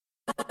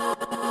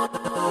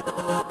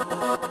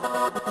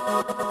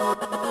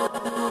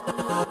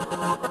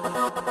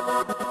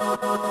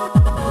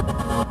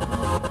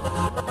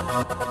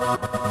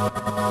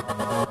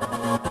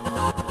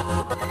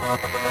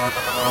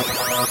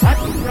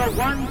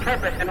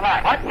purpose in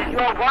life? What is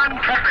your one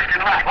purpose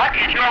in life? What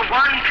is your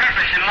one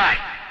purpose in life?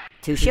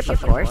 To ship,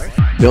 of course.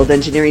 Build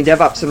engineering,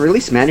 DevOps, and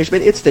release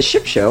management. It's the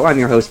Ship Show. I'm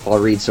your host, Paul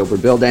Reed,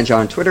 SoberBuildEng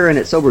on Twitter and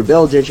at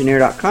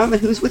SoberBuildEngineer.com.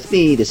 And who's with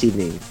me this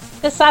evening?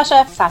 This is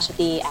Sasha. Sasha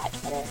B at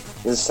Twitter.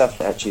 This is Seth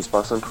at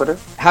Cheesebox on Twitter.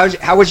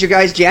 How was your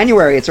guys'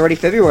 January? It's already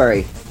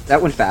February.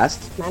 That went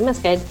fast. Mine was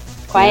good.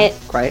 Quiet.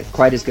 Yeah,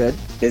 quiet is good.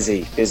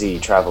 Busy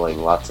traveling,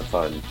 lots of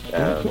fun.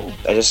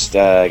 I just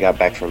got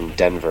back from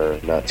Denver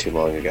not too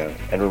long ago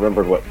and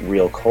remembered what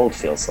real cold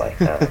feels like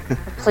now.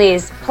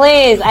 Please,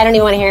 I don't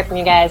even want to hear it from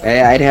you guys.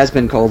 Yeah, it has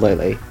been cold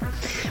lately.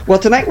 Well,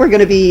 tonight we're going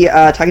to be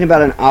talking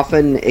about an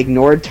often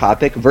ignored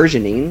topic,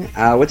 versioning.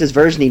 What does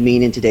versioning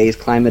mean in today's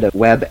climate of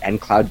web and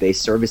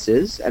cloud-based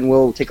services? And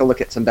we'll take a look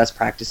at some best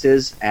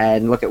practices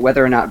and look at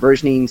whether or not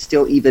versioning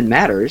still even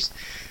matters.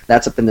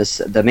 That's up in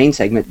the main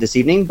segment this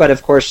evening. But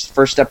of course,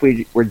 first up,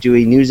 we're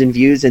doing news and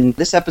views. And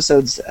this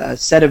episode's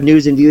set of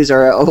news and views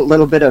are a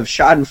little bit of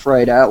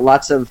schadenfreude,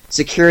 lots of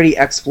security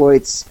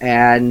exploits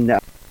and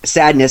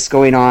sadness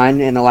going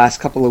on in the last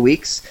couple of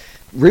weeks.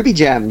 Ruby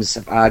Gems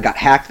got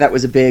hacked. That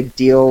was a big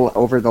deal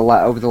over the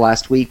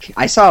last week.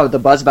 I saw the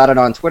buzz about it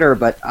on Twitter,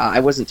 but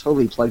I wasn't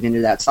totally plugged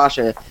into that.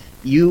 Sasha,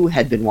 you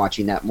had been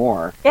watching that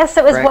more. Yes,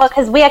 it was, correct? well,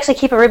 because we actually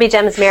keep a Ruby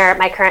Gems mirror at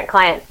my current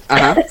client.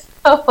 Uh-huh.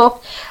 So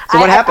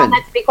what happened? I found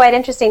that to be quite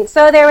interesting.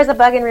 So there was a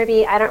bug in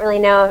Ruby. I don't really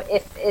know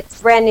if it's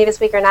brand new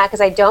this week or not,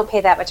 because I don't pay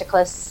that much a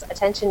close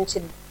attention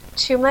to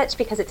too much,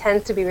 because it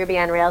tends to be Ruby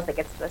on Rails that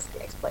gets most of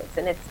the exploits.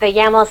 And it's the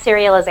YAML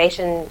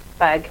serialization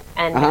bug.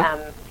 And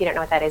if you don't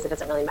know what that is, it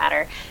doesn't really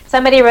matter.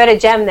 Somebody wrote a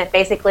gem that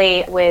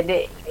basically would,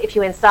 if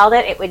you installed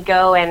it, it would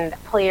go and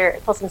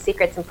pull some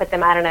secrets and put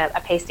them out on a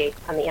pasty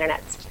on the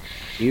internet.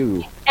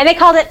 You. And they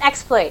called it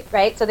exploit,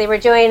 right? So they were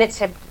doing it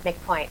to make a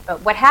point.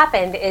 But what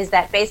happened is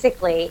that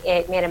basically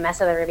it made a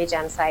mess of the Ruby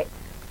Gem site.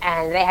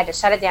 And they had to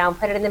shut it down,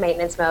 put it in the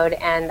maintenance mode.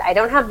 And I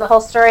don't have the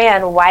whole story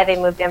on why they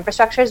moved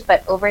infrastructures,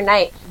 but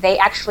overnight they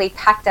actually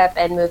packed up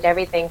and moved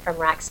everything from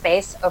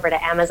Rackspace over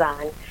to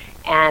Amazon.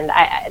 And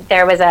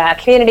there was a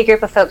community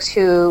group of folks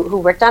who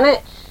worked on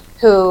it,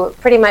 who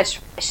pretty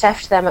much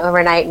chefed them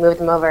overnight, moved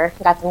them over,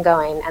 got them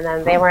going. And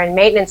then they were in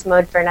maintenance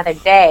mode for another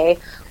day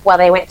while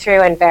they went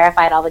through and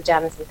verified all the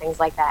gems and things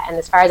like that. And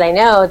as far as I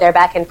know, they're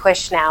back in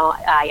push now,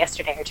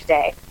 yesterday or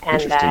today.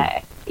 And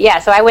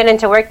so I went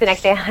into work the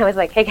next day and I was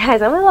like, hey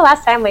guys, when was the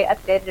last time we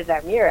updated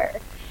our mirror?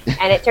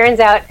 And it turns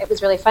out it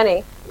was really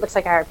funny. It looks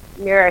like our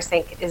mirror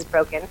sync is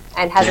broken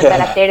and hasn't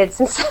been updated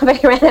since somebody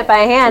ran it by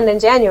hand in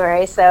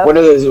January. So one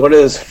of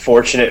those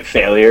fortunate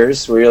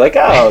failures where you're like,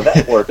 oh,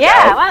 that worked out.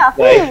 Yeah, wow.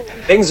 Like,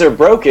 things are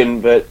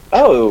broken, but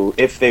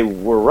if they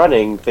were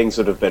running, things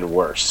would have been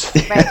worse.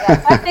 Right,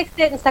 yeah. So I fixed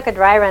it and stuck a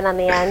dry run on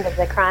the end of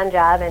the cron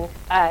job, and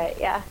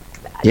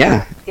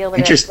deal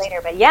with it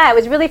later. But yeah, it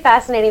was really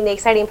fascinating. The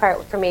exciting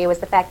part for me was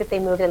the fact that they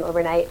moved them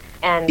overnight,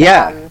 and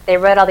they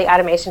wrote all the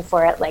automation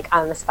for it like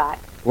on the spot.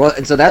 Well,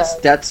 and so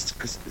that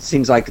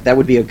seems like that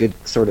would be a good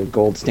sort of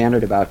gold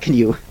standard about can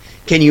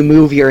you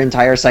move your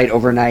entire site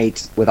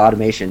overnight with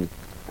automation?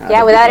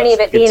 Without any of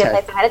it being in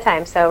place ahead of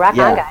time. So rock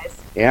on,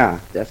 guys. Yeah,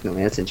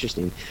 definitely. That's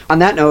interesting. On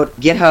that note,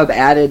 GitHub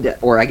added,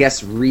 or I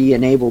guess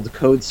re-enabled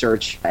code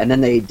search, and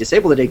then they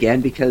disabled it again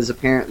because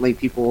apparently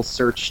people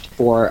searched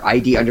for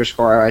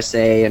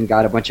ID_RSA and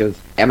got a bunch of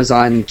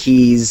Amazon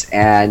keys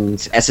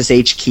and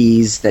SSH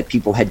keys that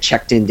people had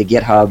checked into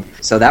GitHub.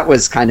 So that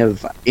was kind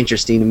of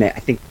interesting. I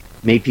think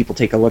made people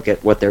take a look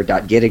at what their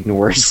 .git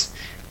ignores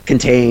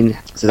contain.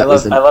 So that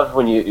I love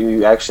when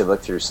you actually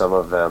look through some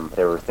of them.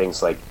 There were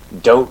things like,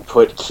 don't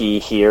put key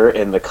here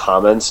in the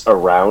comments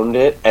around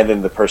it, and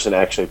then the person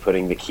actually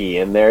putting the key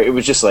in there. It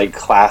was just like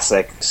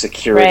classic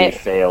security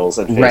fails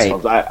and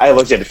fails. I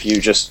looked at a few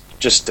just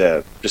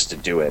to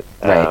do it.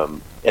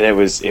 And it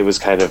was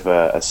kind of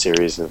a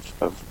series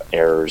of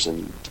errors,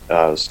 and it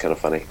was kind of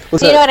funny.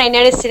 So you know what I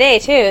noticed today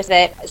too is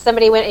that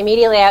somebody went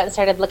immediately out and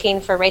started looking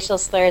for racial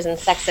slurs and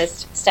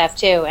sexist stuff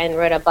too, and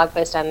wrote a blog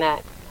post on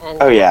that. And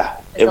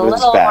it was a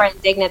little bad. more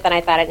indignant than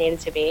I thought it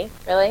needed to be.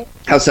 Really?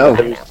 How so?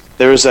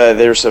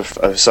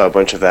 I saw a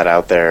bunch of that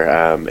out there,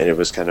 and it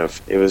was kind of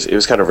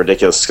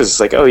ridiculous because it's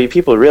like,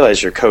 people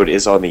realize your code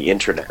is on the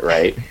internet,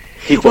 right?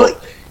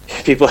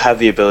 People have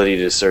the ability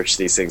to search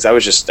these things.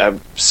 I'm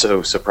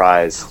so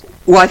surprised.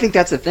 Well, I think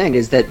that's the thing,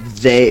 is that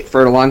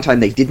for a long time,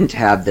 they didn't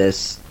have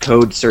this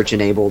code search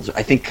enabled,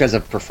 I think because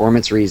of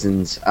performance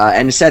reasons.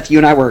 And Seth, you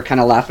and I were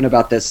kind of laughing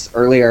about this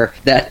earlier,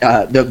 that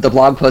the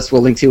blog post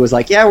we'll link to was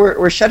like,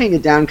 we're shutting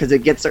it down because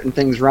it gets certain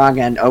things wrong,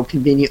 and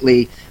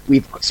conveniently,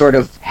 we've sort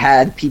of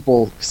had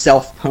people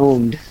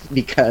self-pwned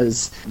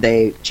because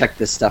they checked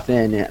this stuff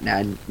in,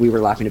 and we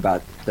were laughing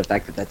about the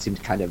fact that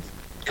seemed kind of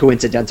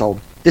coincidental.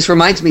 This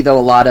reminds me, though,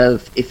 a lot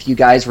of, if you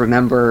guys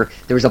remember,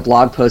 there was a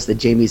blog post that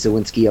Jamie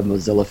Zawinski of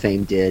Mozilla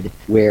fame did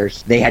where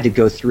they had to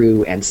go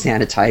through and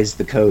sanitize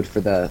the code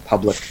for the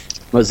public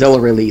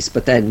Mozilla release,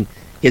 but then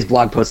his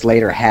blog post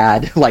later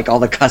had like all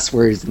the cuss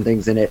words and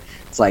things in it.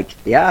 It's like,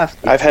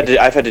 I've had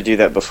to do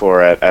that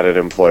before at an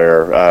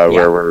employer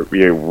where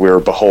we're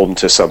beholden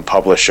to some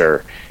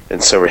publisher,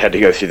 and so we had to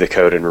go through the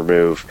code and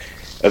remove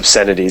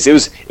obscenities. It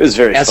was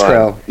very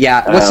escrow. fun.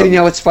 Yeah. Well, so, you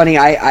know, it's funny.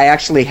 I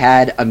actually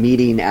had a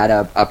meeting at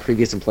a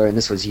previous employer, and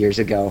this was years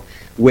ago,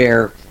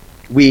 where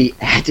we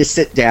had to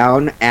sit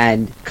down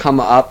and come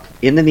up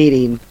in the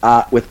meeting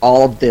with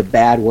all of the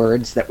bad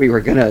words that we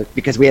were gonna,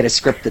 because we had a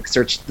script that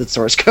searched the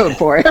source code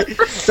for it.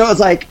 So it was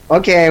like,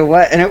 okay,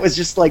 what? And it was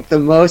just like the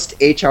most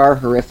HR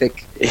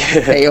horrific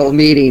fail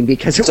meeting,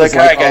 because it was like, all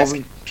right, guys,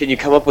 can you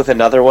come up with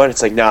another one?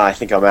 It's like, nah, I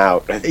think I'm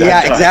out.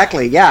 Yeah,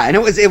 exactly. Yeah, and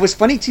it was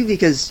funny too,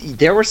 because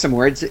there were some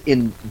words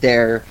in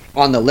there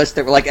on the list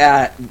that were like,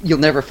 you'll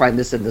never find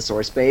this in the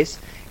source base.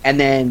 And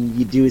then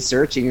you do a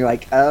search, and you're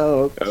like,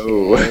 "Oh,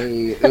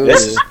 okay."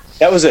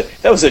 That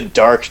was a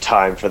dark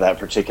time for that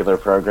particular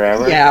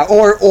programmer. Yeah,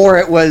 or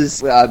it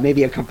was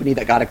maybe a company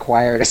that got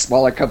acquired, a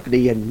smaller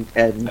company, and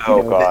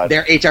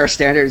their HR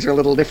standards are a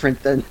little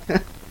different than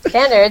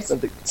standards.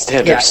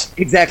 Standards.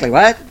 Yeah, exactly.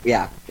 What?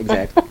 Yeah,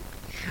 exactly.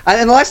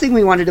 And the last thing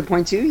we wanted to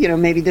point to, you know,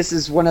 maybe this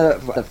is one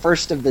of the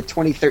first of the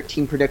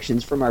 2013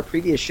 predictions from our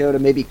previous show to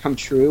maybe come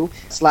true.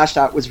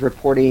 Slashdot was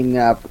reporting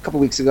a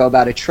couple weeks ago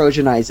about a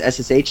Trojanized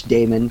SSH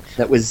daemon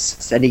that was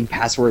sending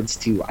passwords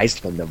to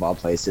Iceland, of all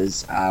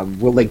places.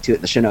 We'll link to it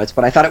in the show notes,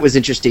 but I thought it was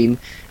interesting.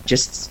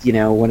 Just, you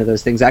know, one of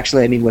those things.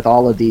 Actually, I mean, with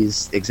all of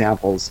these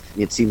examples,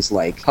 it seems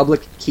like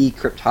public key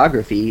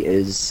cryptography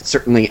is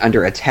certainly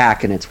under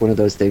attack, and it's one of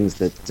those things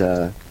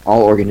that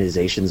all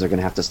organizations are going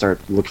to have to start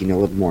looking a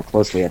little more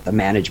closely at the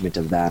management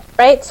of that.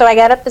 Right. So I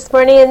got up this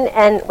morning,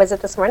 and was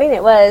it this morning?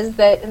 It was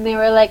that, and they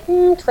were like,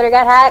 Twitter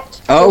got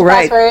hacked. Oh,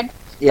 right. Password.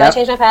 Yeah. So I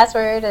changed my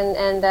password,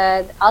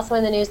 and also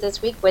in the news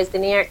this week was the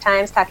New York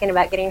Times talking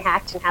about getting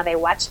hacked and how they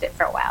watched it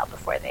for a while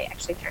before they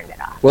actually turned it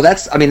off. Well,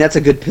 that's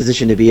a good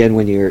position to be in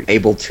when you're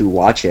able to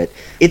watch it.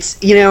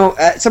 It's, you know,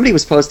 somebody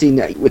was posting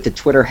with the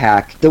Twitter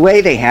hack, the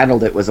way they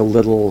handled it was a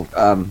little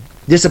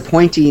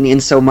disappointing, in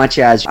so much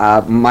as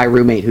my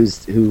roommate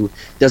who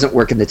doesn't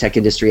work in the tech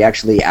industry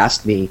actually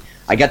asked me,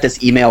 I got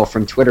this email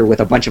from Twitter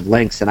with a bunch of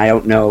links, and I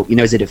don't know, you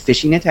know, is it a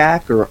phishing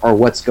attack or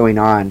what's going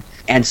on?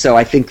 And so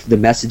I think the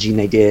messaging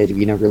they did,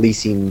 you know,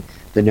 releasing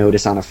the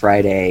notice on a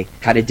Friday,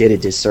 kind of did a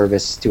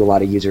disservice to a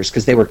lot of users,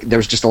 because there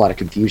was just a lot of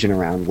confusion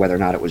around whether or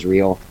not it was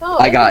real.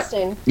 Oh,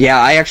 interesting.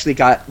 I actually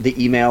got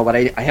the email, but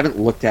I haven't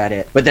looked at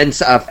it. But then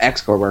an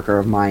ex-coworker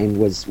of mine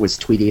was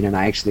tweeting, and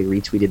I actually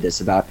retweeted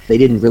this about, they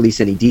didn't release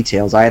any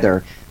details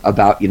either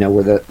about, you know,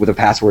 were the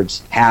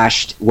passwords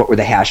hashed, what were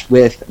they hashed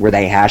with, were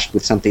they hashed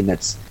with something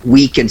that's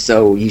weak, and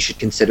so you should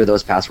consider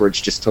those passwords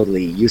just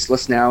totally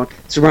useless now.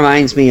 This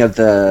reminds me of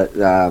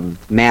the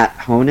Matt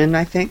Honan,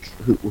 I think,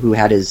 who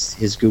had his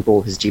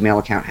Gmail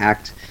account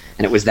hacked,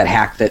 and it was that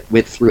hack that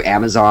went through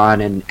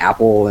Amazon and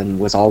Apple and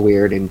was all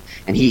weird, and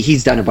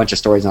he's done a bunch of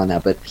stories on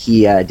that, but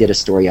he did a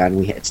story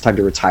on it's time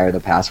to retire the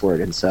password,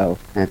 and so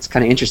it's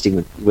kind of interesting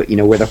with, you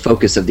know, where the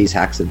focus of these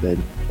hacks have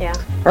been. Yeah.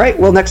 All right,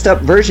 well, next up,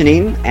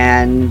 versioning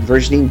and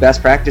versioning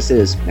best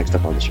practices. Next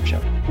up on the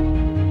show.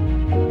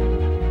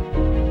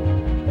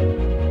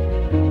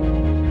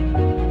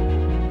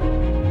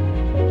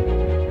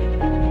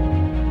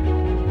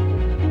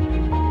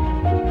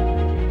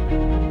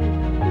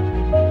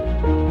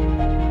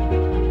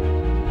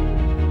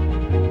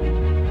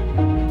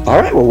 All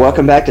right, well,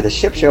 welcome back to the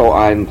Ship Show.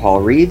 I'm Paul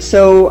Reed.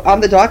 So,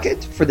 on the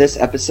docket for this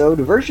episode,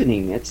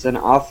 versioning. It's an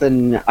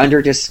often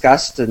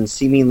under-discussed and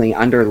seemingly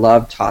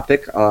under-loved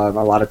topic. A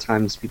lot of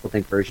times people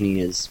think versioning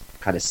is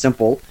kind of a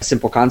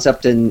simple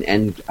concept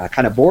and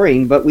kind of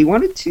boring, but we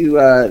wanted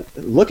to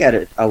look at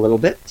it a little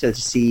bit to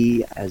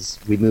see, as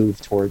we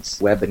move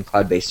towards web and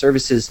cloud-based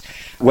services,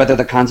 whether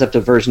the concept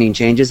of versioning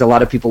changes. A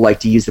lot of people like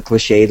to use the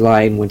cliched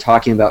line when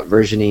talking about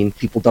versioning.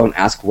 People don't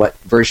ask, what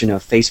version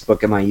of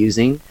Facebook am I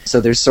using?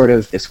 So there's sort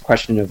of this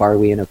question of, are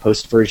we in a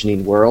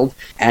post-versioning world?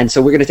 And so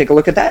we're going to take a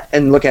look at that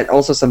and look at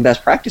also some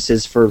best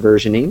practices for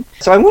versioning.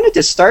 So I wanted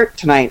to start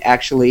tonight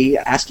actually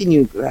asking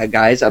you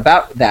guys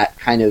about that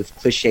kind of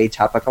cliche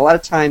topic. A lot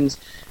of times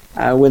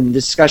when the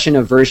discussion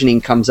of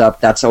versioning comes up,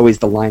 that's always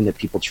the line that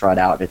people trot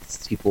out.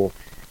 It's people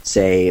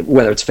say,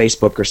 whether it's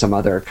Facebook or some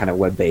other kind of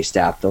web-based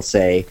app, they'll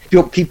say,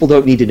 people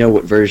don't need to know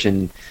what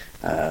version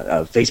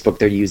of Facebook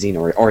they're using,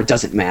 or it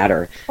doesn't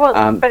matter.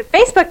 Well, but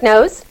Facebook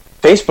knows.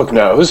 Facebook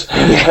knows.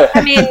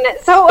 I mean,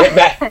 so it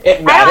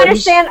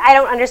I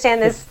don't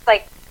understand this.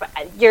 Like,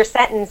 your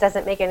sentence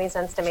doesn't make any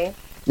sense to me.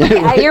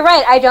 You're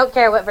right. I don't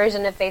care what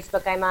version of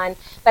Facebook I'm on,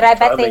 but I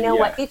bet they know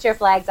what feature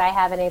flags I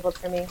have enabled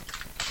for me.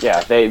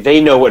 Yeah,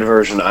 they know what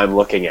version I'm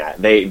looking at.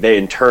 They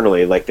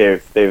internally, like,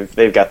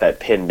 they've got that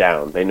pinned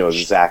down. They know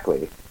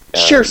exactly.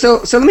 Sure.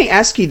 So let me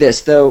ask you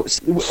this though: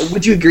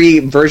 would you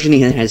agree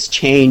versioning has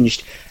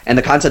changed, and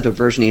the concept of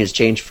versioning has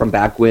changed from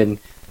back when,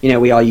 you know,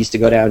 we all used to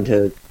go down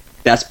to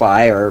Best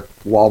Buy or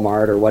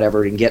Walmart or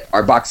whatever and get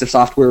our box of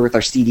software with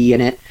our CD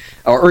in it,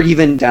 or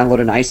even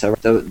download an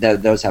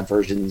ISO. Those have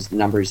versions,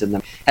 numbers in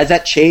them. Has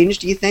that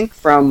changed, do you think?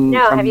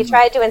 Have you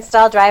tried to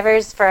install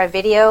drivers for a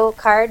video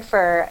card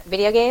for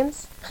video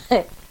games?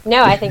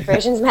 No, I think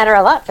versions matter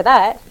a lot for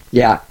that.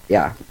 Yeah.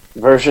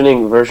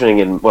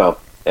 Versioning, and well,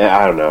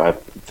 I don't know.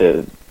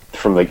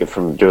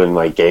 From doing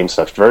like game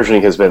stuff,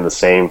 versioning has been the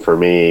same for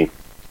me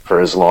for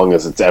as long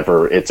as it's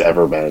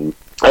ever been.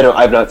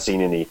 I've not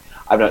seen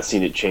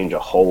it change a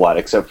whole lot,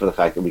 except for the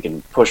fact that we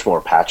can push more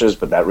patches,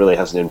 but that really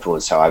hasn't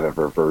influenced how I've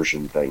ever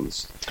versioned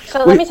things.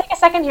 So let me take a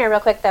second here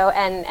real quick, though,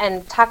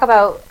 and talk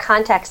about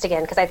context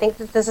again, because I think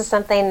that this is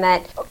something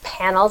that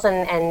panels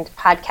and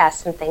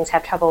podcasts and things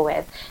have trouble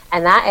with,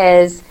 and that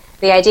is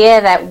the idea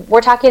that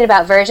we're talking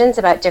about versions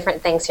about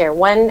different things here.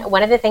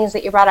 One of the things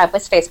that you brought up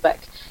was Facebook,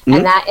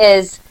 and that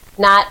is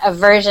not a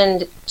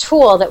versioned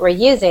tool that we're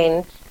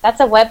using. That's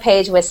a web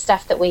page with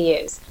stuff that we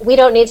use. We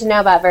don't need to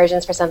know about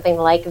versions for something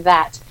like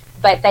that.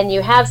 But then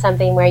you have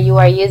something where you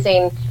are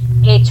using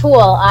a tool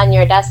on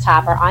your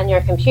desktop or on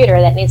your computer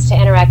that needs to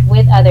interact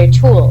with other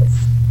tools.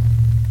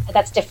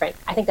 That's different.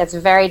 I think that's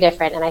very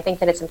different, and I think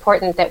that it's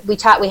important that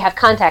we have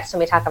context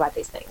when we talk about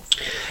these things.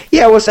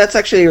 Yeah, well, so that's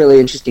actually a really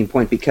interesting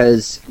point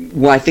because,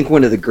 I think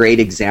one of the great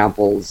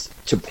examples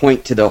to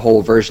point to the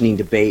whole versioning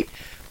debate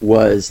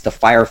was the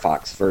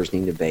Firefox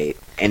versioning debate.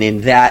 And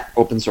in that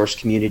open source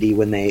community,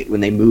 when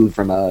they moved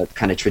from a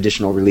kind of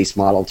traditional release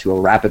model to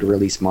a rapid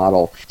release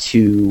model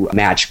to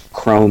match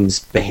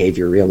Chrome's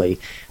behavior, really,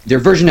 their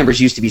version numbers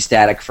used to be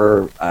static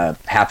for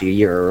half a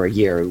year or a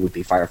year. It would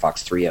be Firefox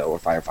 3.0 or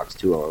Firefox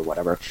 2.0 or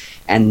whatever.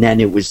 And then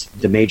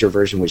the major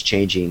version was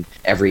changing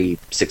every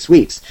 6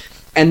 weeks.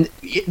 And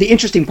the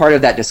interesting part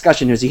of that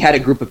discussion is you had a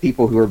group of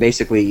people who were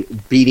basically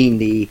beating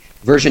the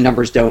version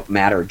numbers don't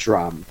matter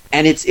drum.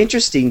 And it's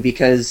interesting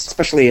because,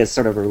 especially as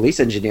sort of a release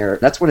engineer,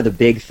 that's one of the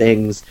big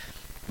things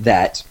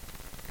that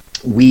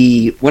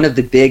one of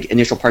the big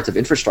initial parts of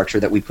infrastructure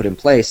that we put in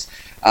place,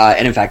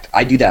 and in fact,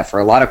 I do that for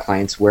a lot of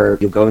clients where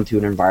you'll go into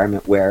an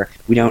environment where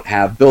we don't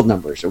have build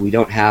numbers or we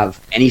don't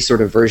have any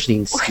sort of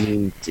versioning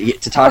scheme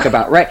to talk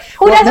about, right?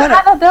 Who doesn't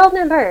have a build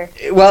number?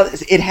 Well,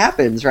 it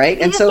happens, right?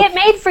 They just get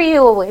made for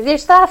you with your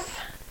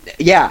stuff.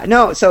 Yeah,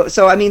 no,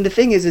 so I mean, the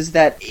thing is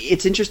that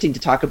it's interesting to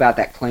talk about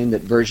that claim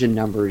that version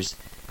numbers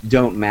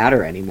don't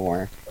matter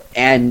anymore.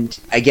 And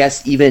I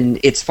guess even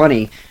it's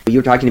funny, you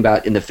were talking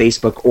about in the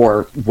Facebook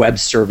or web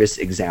service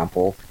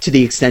example, to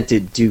the extent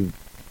that do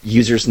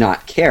users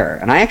not care?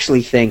 And I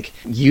actually think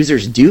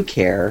users do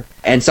care.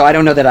 And so I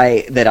don't know that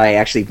I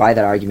actually buy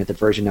that argument that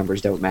version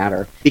numbers don't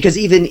matter. Because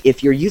even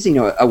if you're using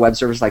a web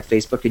service like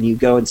Facebook and you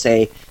go and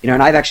say,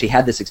 and I've actually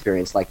had this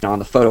experience, like on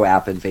the photo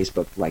app in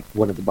Facebook, like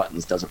one of the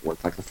buttons doesn't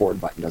work, like the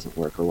forward button doesn't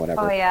work or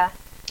whatever. Oh, yeah.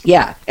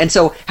 Yeah, and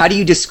so how do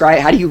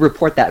you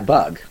report that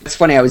bug? It's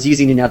funny, I was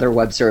using another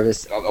web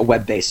service, a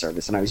web-based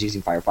service, and I was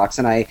using Firefox,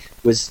 and I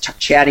was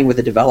chatting with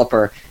a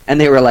developer,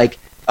 and they were like,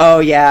 "Oh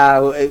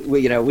yeah,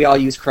 we all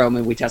use Chrome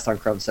and we test on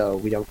Chrome, so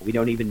we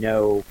don't even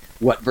know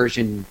what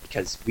version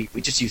because we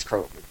just use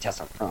Chrome, we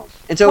test on Chrome."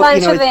 And so, well,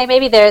 I'm sure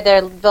maybe they're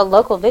the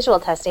local visual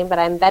testing, but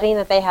I'm betting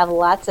that they have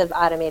lots of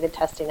automated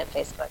testing at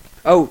Facebook.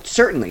 Oh,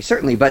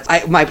 certainly.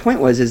 But my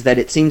point is that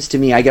it seems to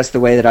me, I guess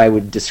the way that I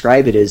would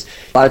describe it is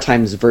a lot of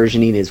times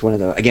versioning is one of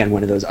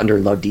those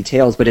underloved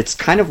details, but it's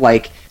kind of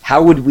like,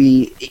 how would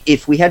we,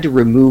 if we had to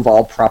remove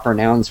all proper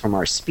nouns from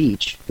our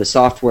speech, the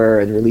software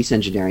and release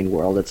engineering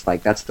world, it's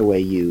like that's the way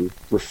you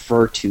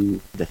refer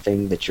to the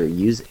thing that you're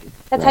using.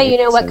 That's right? How you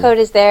know what code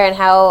is there and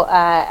how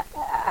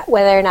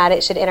whether or not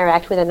it should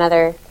interact with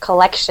another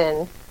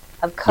collection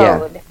of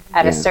code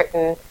at a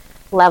certain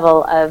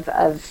level of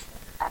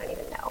I don't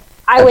even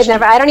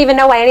know. I don't even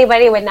know why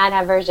anybody would not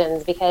have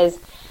versions, because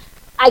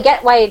I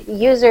get why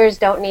users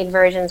don't need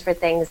versions for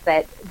things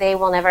that they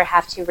will never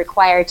have to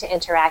require to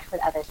interact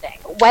with other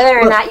things. Whether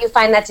or not you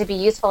find that to be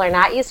useful or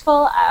not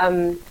useful,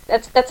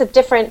 that's a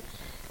different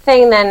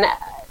thing than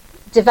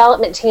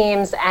development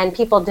teams and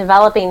people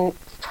developing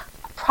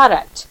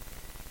product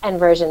and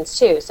versions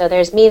too. So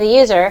there's me, the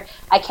user.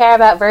 I care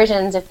about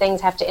versions if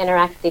things have to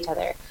interact with each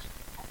other.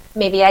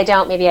 Maybe I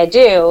don't, maybe I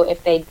do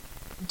if they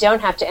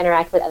don't have to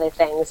interact with other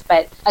things.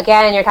 But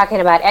again, you're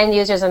talking about end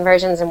users and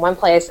versions in one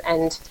place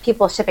and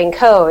people shipping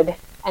code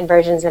and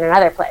versions in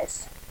another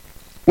place.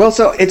 Well,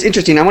 so it's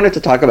interesting. I wanted to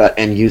talk about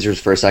end users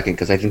for a second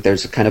because I think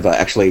there's kind of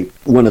actually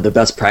one of the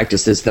best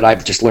practices that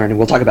I've just learned, and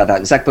we'll talk about that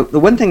in a sec. But the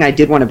one thing I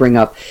did want to bring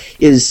up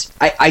is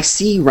I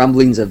see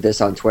rumblings of this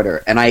on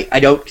Twitter, and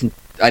I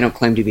don't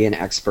claim to be an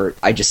expert.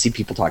 I just see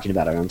people talking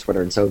about it on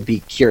Twitter, and so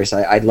be curious.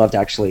 I'd love to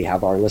actually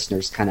have our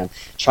listeners kind of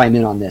chime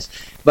in on this.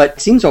 But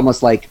it seems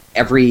almost like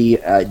every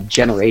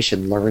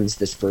generation learns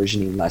this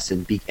versioning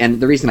lesson.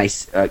 And the reason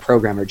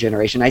programmer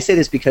generation, I say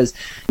this because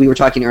we were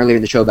talking earlier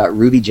in the show about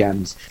Ruby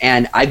gems,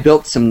 and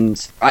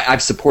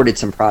I've supported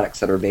some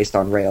products that are based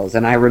on Rails.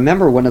 And I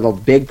remember one of the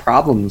big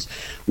problems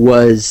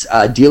was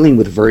dealing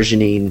with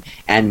versioning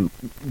and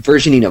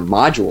versioning of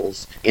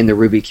modules in the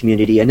Ruby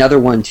community. Another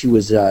one, too,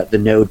 was the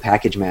Node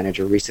package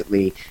manager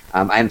recently.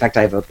 In fact,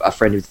 I have a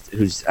friend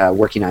who's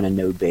working on a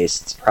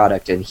Node-based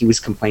product, and he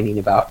was complaining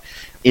about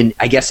in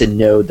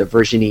Node, the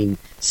versioning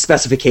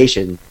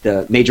specification,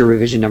 the major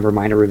revision number,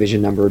 minor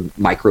revision number,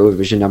 micro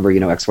revision number,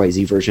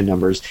 XYZ version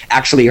numbers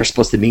actually are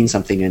supposed to mean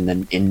something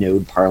in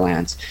node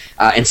parlance.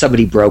 And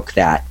somebody broke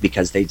that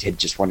because they had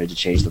just wanted to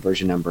change the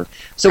version number.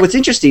 So what's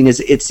interesting is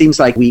it seems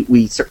like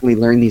we certainly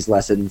learn these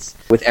lessons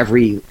with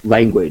every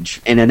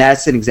language. And then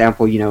that's an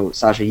example,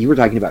 Sasha, you were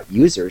talking about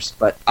users,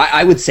 but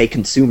I would say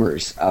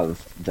consumers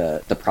of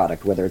the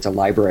product, whether it's a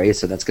library,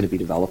 so that's going to be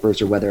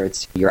developers, or whether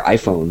it's your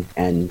iPhone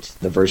and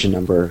the version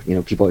number.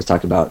 People always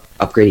talk about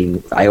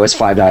upgrading iOS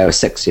 5 to iOS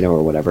 6,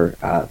 or whatever.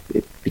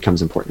 It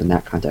becomes important in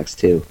that context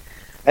too.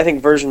 I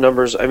think version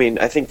numbers,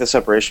 I think the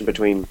separation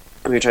between,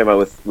 we're talking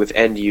about with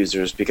end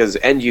users, because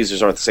end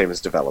users aren't the same as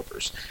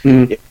developers.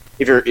 Mm-hmm.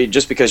 If you're,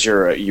 just because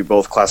you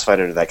both classified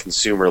under that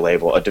consumer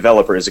label, a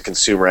developer is a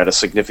consumer at a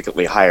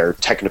significantly higher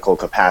technical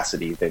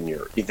capacity than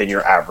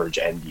your average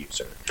end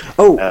user.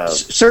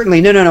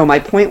 Certainly. No. My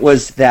point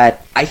was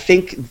that I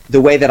think the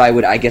way that I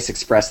would,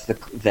 express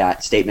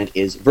that statement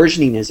is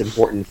versioning is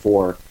important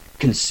for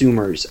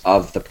consumers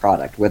of the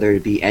product, whether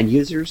it be end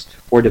users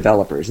or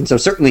developers. And so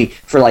certainly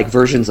for like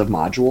versions of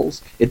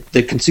modules,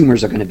 the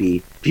consumers are going to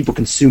be, people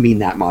consuming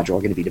that module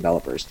are going to be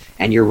developers.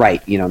 And you're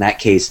right, in that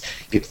case,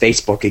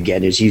 Facebook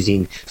again is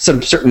using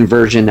some certain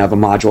version of a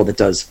module that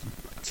does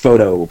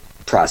photo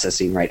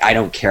processing, right? I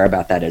don't care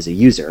about that as a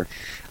user.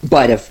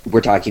 But if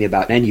we're talking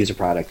about an end user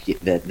product,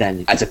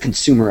 then as a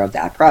consumer of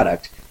that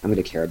product, I'm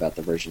going to care about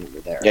the version number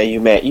there. Yeah, you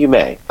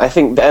may. I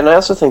think, and I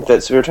also think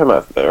that, so we were talking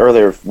about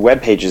earlier,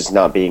 web pages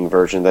not being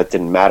versioned, that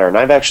didn't matter. And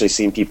I've actually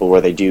seen people where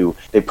they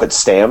put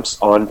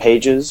stamps on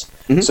pages,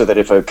 so that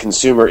if a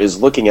consumer is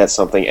looking at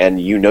something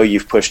and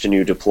you've pushed a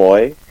new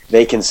deploy,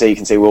 you can say,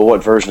 well,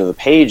 what version of the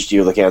page do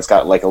you look at? It's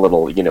got like a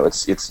little,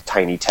 it's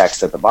tiny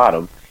text at the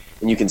bottom.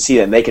 And you can see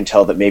that, and they can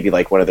tell that maybe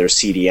like one of their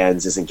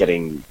CDNs isn't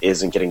getting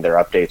their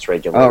updates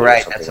regularly. Oh,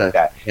 right. Or something like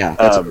that. Yeah.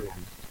 That's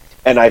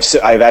and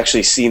I've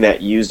actually seen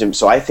that used.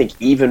 So I think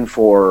even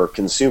for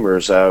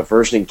consumers,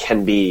 versioning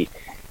can be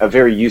a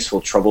very useful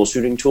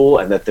troubleshooting tool,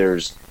 and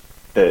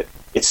that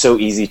it's so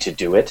easy to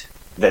do it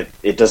that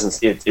it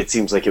doesn't. It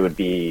seems like it would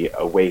be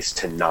a waste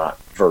to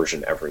not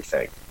version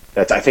everything.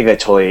 I think that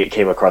totally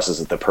came across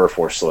as the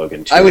Perforce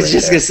slogan too. I was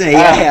just gonna say,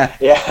 yeah.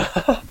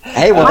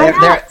 Hey,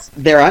 well,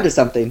 they're onto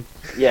something.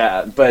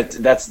 Yeah, but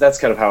that's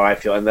kind of how I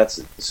feel, and that's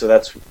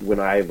when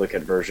I look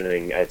at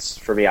versioning. It's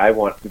for me, I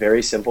want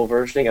very simple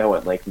versioning. I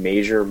want like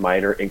major,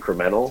 minor,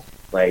 incremental,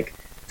 like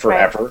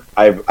forever.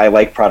 Right. I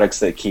like products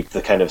that keep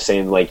the kind of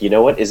saying like,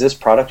 is this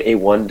product a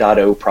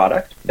 1.0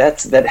 product?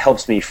 That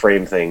helps me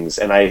frame things,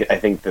 and I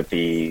think that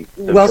the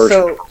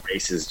version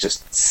race is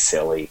just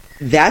silly.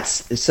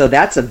 That's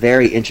a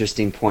very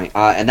interesting point,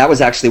 and that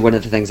was actually one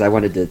of the things I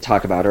wanted to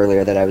talk about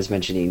earlier that I was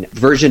mentioning,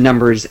 version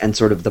numbers and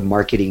sort of the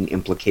marketing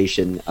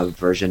implication of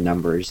version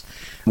numbers.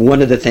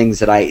 One of the things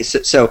that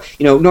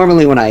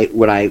normally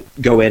when I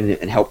go in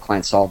and help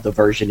clients solve the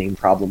versioning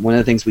problem, one of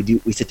the things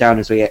we sit down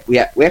is we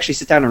actually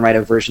sit down and write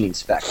a versioning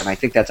spec, and I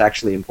think that's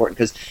actually important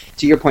because,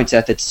 to your point,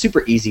 Seth, it's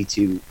super easy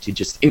to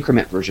just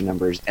increment version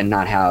numbers and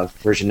not have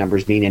version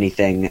numbers mean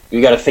anything.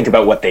 You got to think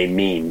about what they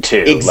mean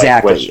too.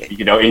 Exactly. Like,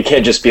 you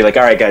can't just be like,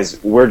 all right,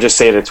 guys, we're just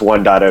saying it's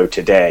 1.0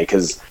 today,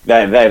 because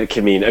that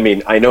can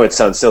mean. I know it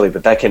sounds silly,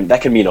 but that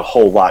can mean a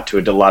whole lot to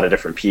a lot of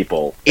different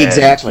people.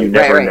 Exactly. You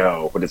never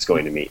know what it's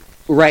going to mean.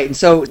 Right. And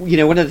so,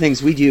 one of the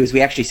things we do is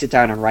we actually sit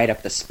down and write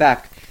up the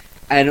spec.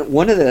 And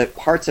one of the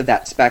parts of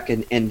that spec,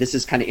 and this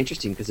is kind of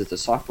interesting because it's a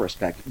software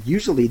spec,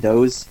 usually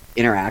those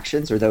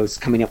interactions or those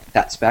coming up with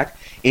that spec,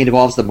 it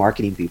involves the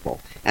marketing people.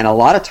 And a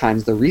lot of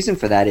times the reason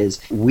for that is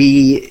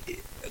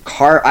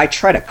I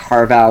try to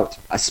carve out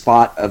a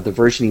spot of the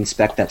versioning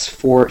spec that's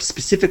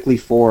specifically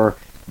for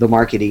the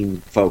marketing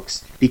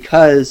folks,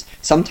 because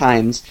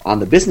sometimes on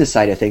the business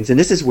side of things, and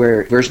this is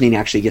where versioning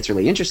actually gets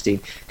really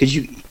interesting, because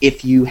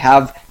if you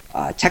have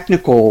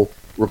technical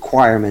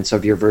requirements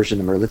of your version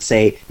number, let's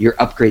say your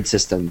upgrade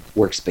system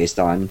works based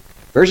on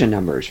version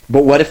numbers,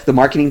 but what if the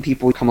marketing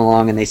people come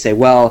along and they say,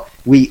 well,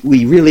 we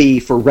really,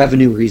 for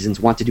revenue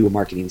reasons, want to do a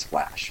marketing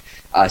splash,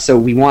 so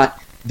we want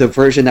the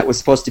version that was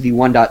supposed to be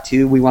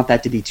 1.2, we want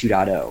that to be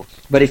 2.0.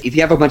 But if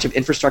you have a bunch of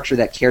infrastructure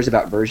that cares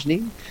about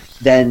versioning,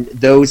 then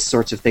those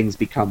sorts of things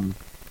become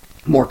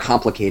more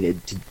complicated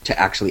to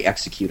actually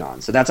execute on.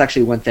 So that's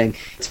actually one thing.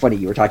 It's funny,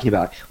 you were talking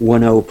about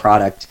 1.0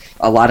 product.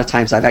 A lot of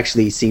times I've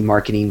actually seen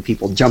marketing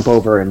people jump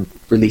over and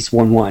release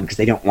 1.1 because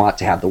they don't want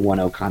to have the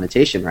 1.0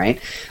 connotation,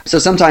 right? So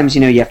sometimes,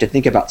 you have to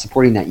think about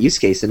supporting that use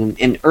case.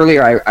 And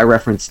earlier I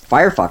referenced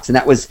Firefox, and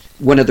that was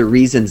one of the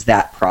reasons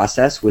that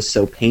process was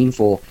so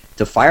painful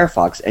to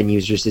Firefox end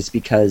users, is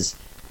because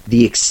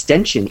the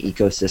extension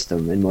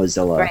ecosystem in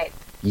Mozilla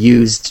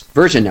used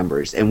version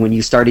numbers. And when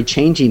you started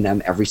changing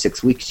them every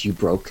 6 weeks, you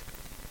broke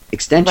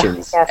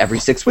extensions every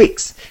 6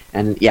 weeks.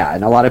 And a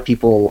lot of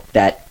people,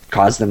 that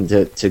caused them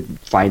to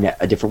find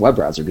a different web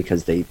browser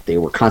because they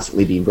were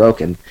constantly being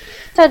broken.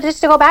 So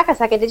just to go back a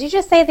second, did you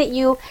just say that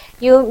you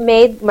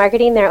made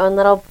marketing their own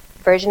little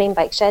versioning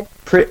bike shed?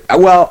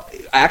 Well,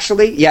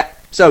 actually, yeah.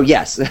 So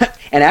yes,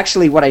 and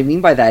actually what I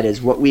mean by that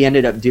is what we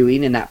ended up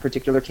doing in that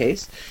particular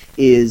case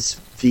is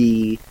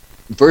the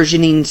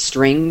versioning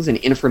strings and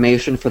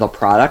information for the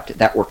product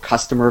that were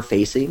customer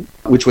facing,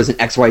 which was an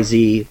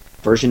XYZ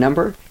version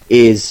number,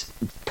 is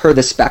per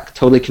the spec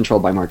totally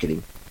controlled by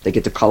marketing. They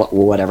get to call it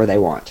whatever they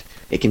want.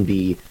 It can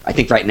be, I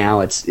think right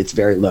now it's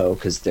very low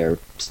because they're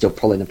still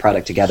pulling the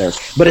product together.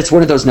 But it's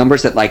one of those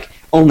numbers that like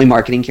only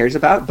marketing cares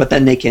about, but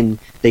then they can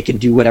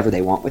do whatever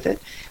they want with it.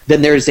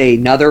 Then there's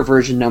another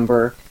version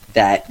number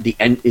that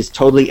is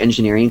totally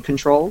engineering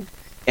controlled,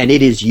 and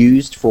it is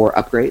used for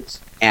upgrades.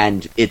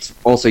 And it's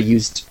also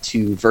used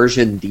to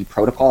version the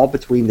protocol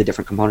between the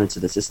different components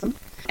of the system.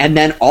 And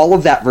then all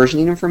of that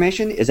versioning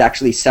information is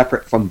actually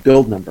separate from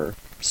build number,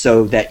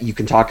 so that you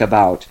can talk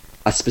about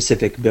a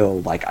specific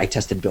build, like I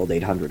tested build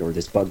 800, or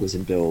this bug was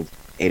in build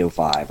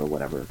 805 or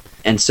whatever.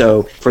 And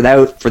so for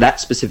that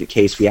specific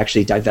case, we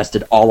actually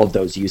divested all of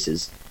those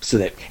uses so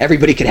that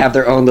everybody could have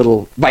their own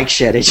little bike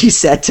shed, as you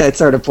said, to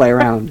sort of play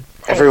around.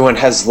 Everyone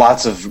has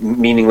lots of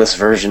meaningless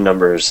version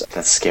numbers.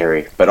 That's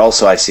scary, but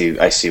also I see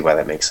why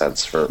that makes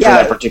sense for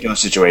that particular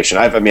situation.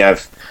 I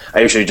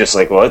usually just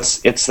like, well,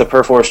 it's the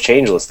Perforce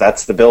change list.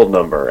 That's the build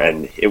number,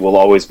 and it will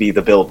always be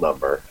the build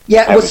number.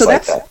 Yeah, well, so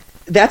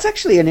that's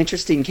actually an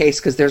interesting case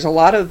because there's a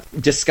lot of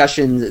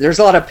discussions, there's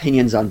a lot of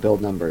opinions on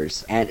build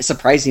numbers, and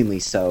surprisingly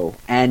so.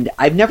 And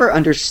I've never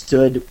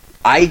understood.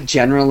 I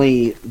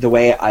generally, the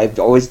way I've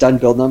always done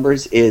build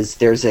numbers is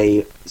there's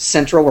a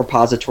central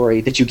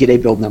repository that you get a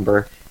build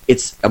number.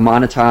 It's a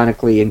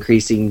monotonically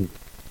increasing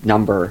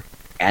number,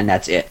 and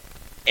that's it.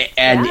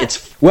 And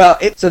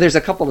so there's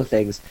a couple of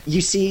things.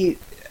 You see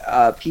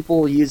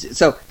people use...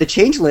 So the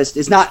change list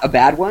is not a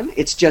bad one.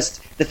 It's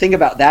just, the thing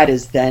about that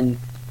is then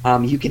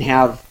you can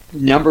have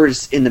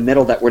numbers in the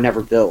middle that were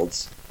never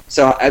builds.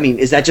 So, I mean,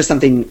 is that just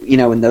something,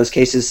 in those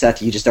cases,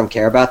 Seth, you just don't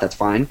care about? That's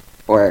fine?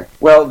 Or...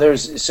 Well,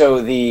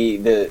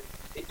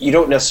 you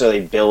don't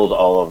necessarily build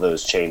all of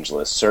those change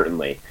lists,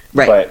 certainly.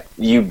 Right. But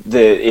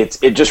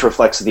it just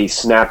reflects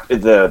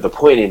the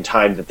point in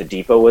time that the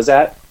depot was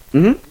at.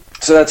 Mm-hmm.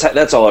 So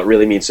that's all it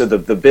really means. So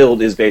the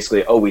build is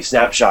basically, we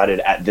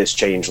snapshotted at this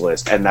change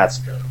list, and that's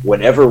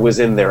whatever was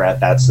in there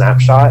at that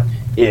snapshot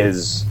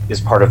is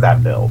part of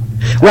that build.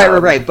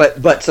 Right.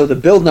 But so the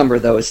build number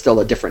though is still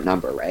a different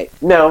number, right?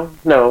 No.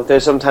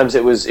 There's sometimes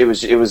it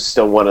was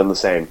still one and the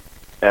same.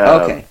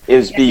 Okay.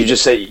 You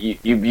just say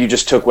you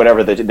just took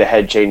whatever the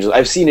head changes.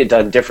 I've seen it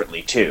done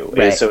differently too,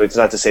 right. So it's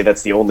not to say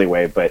that's the only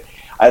way, but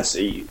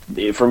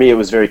for me it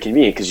was very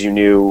convenient because you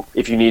knew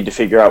if you needed to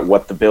figure out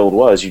what the build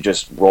was, you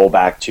just roll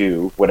back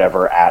to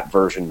whatever at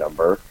version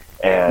number,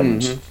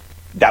 and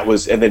that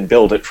was, and then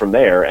build it from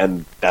there.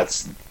 And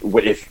that's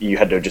what if you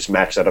had to just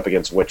match that up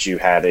against what you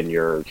had in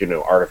your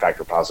artifact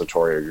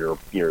repository or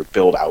your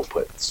build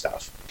output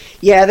stuff.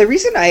 Yeah, the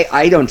reason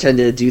I don't tend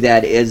to do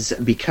that is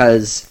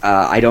because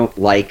I don't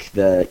like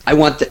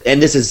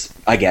and this is,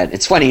 again,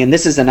 it's funny, and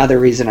this is another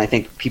reason I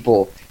think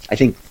people,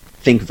 think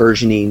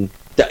versioning,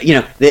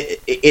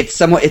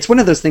 it's one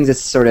of those things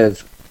that's sort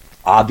of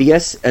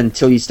obvious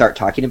until you start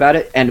talking about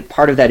it, and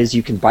part of that is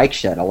you can bike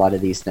shed a lot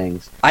of these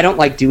things. I don't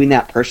like doing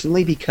that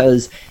personally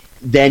because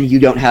then you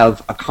don't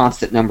have a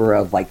constant number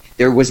of,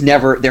 there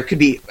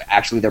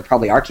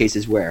probably are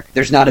cases where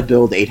there's not a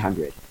build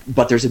 800.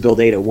 But there's a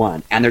build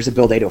 801, and there's a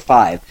build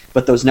 805,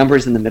 but those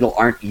numbers in the middle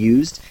aren't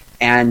used.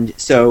 And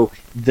so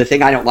the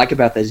thing I don't like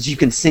about that is you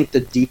can sync the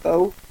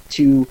depot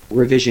to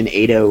revision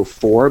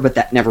 804, but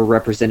that never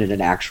represented an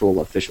actual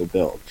official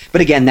build.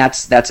 But again,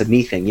 that's a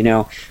me thing.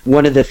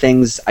 One of the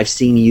things I've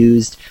seen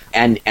used,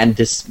 and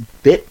this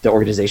the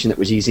organization that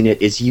was using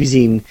it, is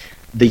using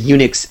the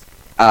Unix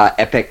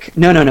Epic.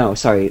 No,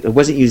 sorry. It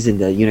wasn't using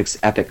the Unix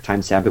Epic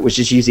timestamp. It was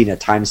just using a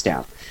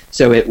timestamp.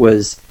 So it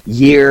was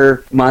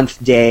year,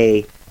 month,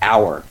 day,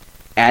 hour.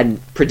 And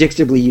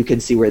predictably, you can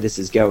see where this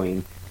is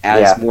going.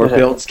 As more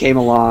builds came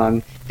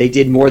along, they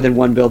did more than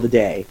one build a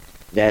day.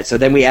 So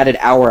then we added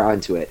hour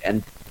onto it.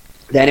 And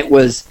then it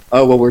was,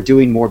 we're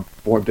doing more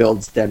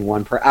builds than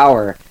one per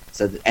hour.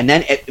 And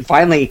then it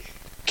finally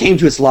came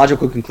to its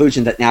logical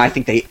conclusion that now I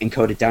think they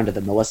encode it down to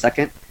the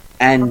millisecond.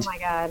 And, oh my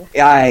god.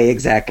 Yeah,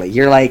 exactly.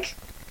 You're like,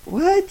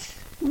 what?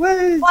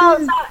 Well,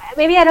 so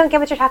maybe I don't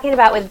get what you're talking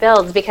about with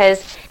builds,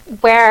 because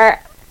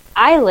where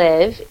I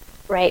live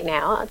right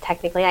now,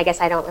 technically, I guess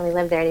I don't really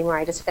live there anymore,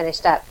 I just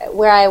finished up.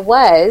 Where I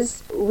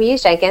was, we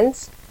use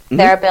Jenkins. Mm-hmm.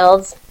 There are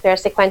builds, there are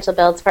sequential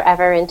builds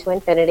forever into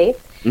infinity.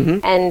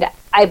 Mm-hmm. And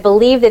I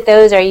believe that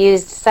those are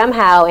used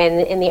somehow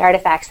in the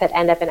artifacts that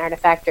end up in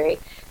Artifactory.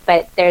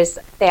 But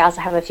they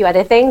also have a few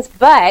other things,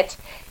 but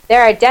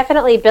there are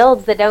definitely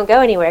builds that don't go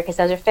anywhere because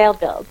those are failed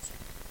builds.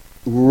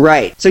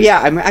 Right. So yeah,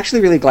 I'm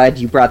actually really glad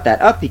you brought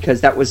that up,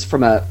 because that was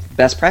from a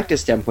best practice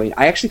standpoint.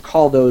 I actually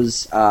call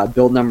those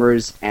build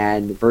numbers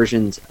and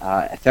versions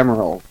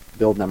ephemeral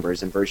build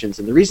numbers and versions.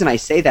 And the reason I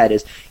say that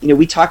is,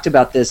 we talked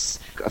about this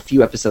a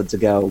few episodes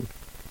ago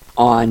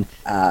on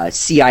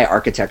CI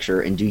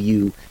architecture, and do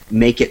you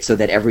make it so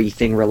that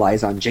everything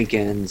relies on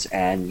Jenkins,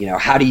 and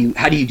how do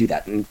you do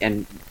that?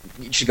 And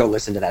you should go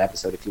listen to that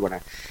episode if you want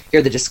to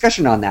hear the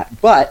discussion on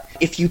that. But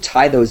if you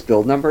tie those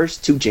build numbers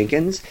to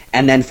Jenkins,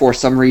 and then for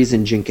some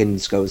reason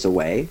Jenkins goes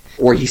away,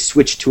 or you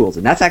switch tools,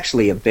 and that's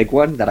actually a big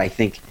one that I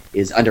think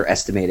is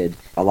underestimated.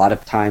 A lot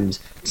of times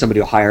somebody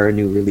will hire a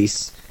new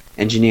release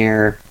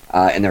engineer,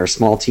 and they're a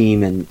small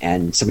team,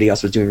 and somebody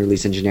else was doing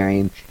release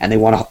engineering, and they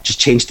want to just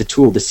change the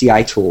tool, the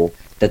CI tool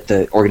that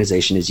the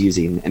organization is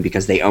using, and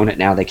because they own it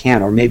now they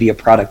can, or maybe a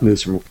product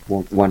moves from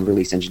one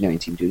release engineering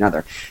team to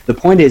another. The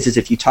point is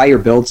if you tie your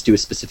builds to a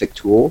specific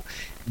tool,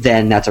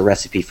 then that's a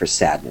recipe for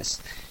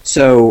sadness.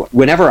 So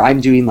whenever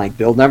I'm doing like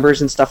build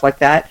numbers and stuff like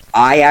that,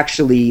 I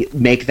actually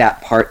make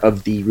that part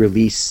of the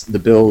release, the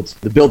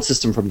build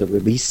system from the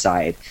release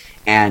side.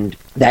 And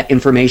that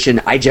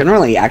information, I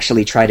generally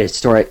actually try to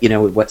store it,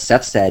 what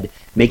Seth said,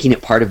 making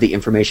it part of the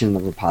information in the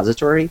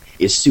repository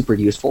is super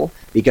useful,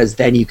 because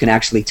then you can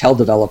actually tell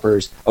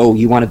developers, oh,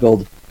 you want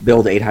to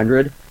build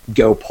 800,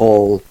 go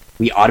pull,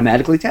 we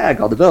automatically tag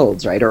all the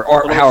builds, right?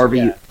 Or however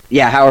you...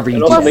 Yeah, however you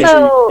do it.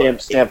 Also,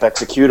 stamp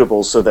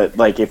executables so that,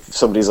 like, if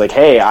somebody's like,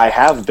 hey, I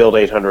have build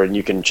 800, and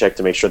you can check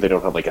to make sure they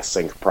don't have, like, a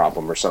sync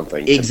problem or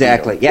something.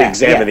 Exactly, to,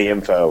 examine the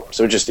info.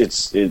 So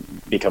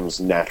it becomes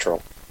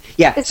natural.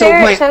 Yeah.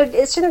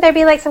 Shouldn't there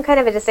be, like, some kind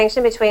of a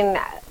distinction between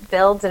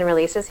builds and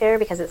releases here?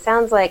 Because it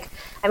sounds like,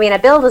 a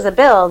build is a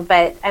build,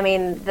 but,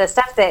 the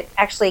stuff that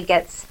actually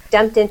gets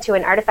dumped into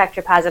an artifact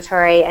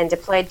repository and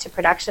deployed to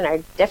production are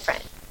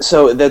different.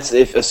 So that's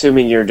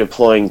assuming you're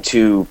deploying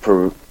to...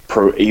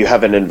 you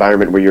have an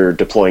environment where you're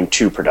deploying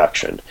to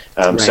production.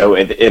 Right. So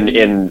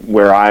in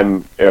where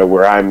I'm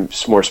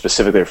more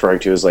specifically referring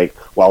to is like,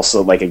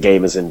 so like a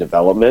game is in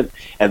development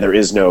and there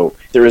is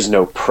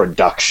no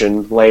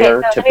production layer.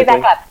 Okay, so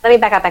typically. Let me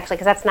back up actually,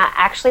 because that's not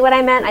actually what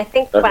I meant. I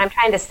think what I'm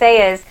trying to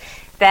say is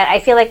that I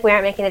feel like we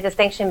aren't making a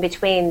distinction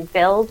between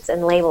builds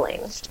and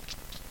labeling.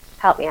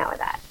 Help me out with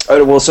that.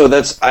 Well, so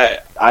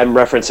I'm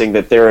referencing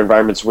that there are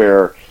environments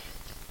where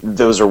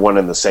those are one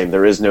and the same.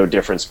 There is no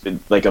difference.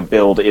 Like a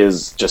build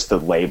is just the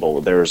label.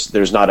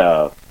 There's not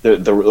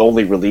the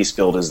only release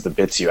build is the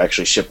bits you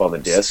actually ship on the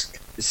disk.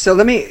 So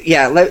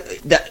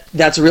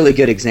that's a really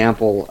good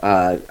example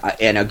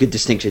and a good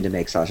distinction to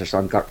make, Sasha. So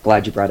I'm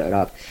glad you brought it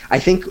up. I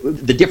think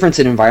the difference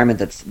in environment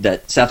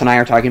that Seth and I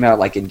are talking about,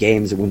 like in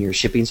games when you're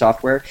shipping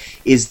software,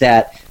 is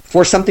that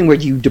for something where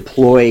you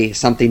deploy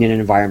something in an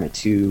environment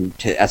to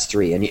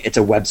S3 and it's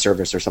a web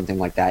service or something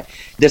like that,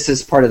 this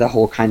is part of the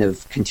whole kind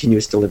of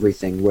continuous delivery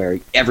thing where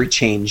every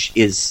change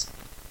is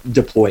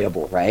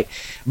deployable, right?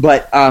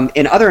 But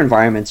in other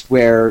environments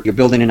where you're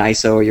building an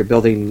ISO or you're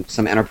building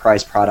some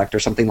enterprise product or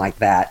something like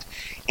that,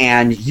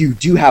 and you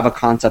do have a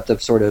concept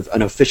of sort of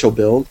an official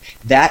build,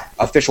 that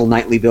official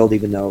nightly build,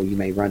 even though you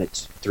may run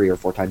it 3 or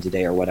 4 times a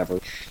day or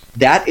whatever,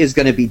 that is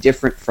going to be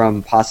different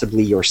from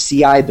possibly your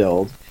CI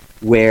build,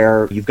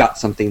 where you've got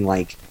something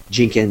like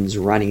Jenkins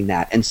running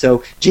that. And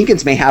so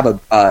Jenkins may have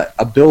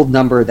a build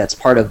number that's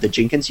part of the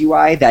Jenkins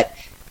UI that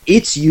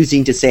it's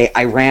using to say,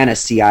 I ran a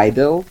CI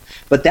build,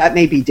 but that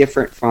may be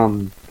different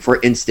from,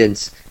 for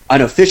instance,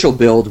 an official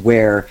build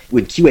where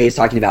when QA is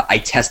talking about, I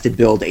tested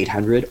build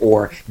 800,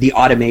 or the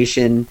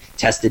automation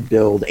tested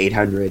build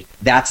 800,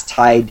 that's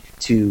tied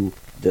to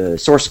the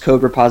source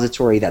code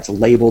repository that's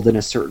labeled in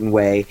a certain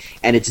way,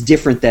 and it's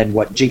different than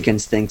what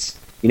Jenkins thinks.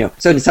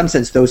 So in some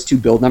sense, those two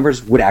build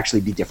numbers would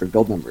actually be different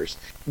build numbers.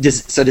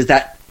 Does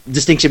that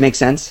distinction make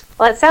sense?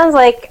 Well, it sounds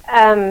like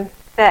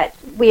that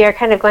we are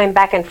kind of going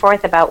back and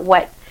forth about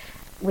what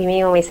we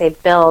mean when we say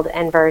build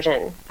and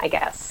version, I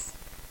guess.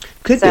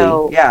 Could be,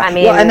 yeah.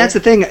 Well, and that's the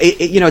thing.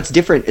 It's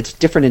different. It's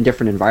different in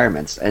different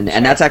environments, and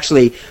that's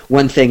actually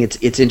one thing.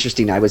 It's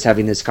interesting. I was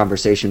having this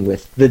conversation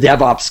with the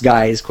DevOps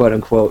guys, quote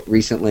unquote,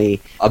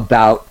 recently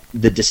about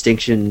the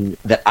distinction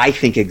that I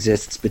think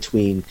exists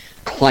between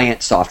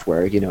client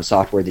software,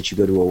 software that you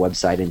go to a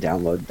website and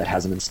download that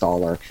has an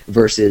installer,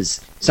 versus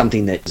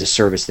something that is a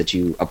service that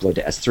you upload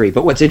to S3.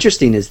 But what's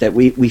interesting is that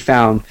we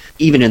found,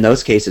 even in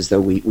those cases,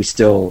 though, we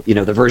still, the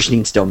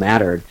versioning still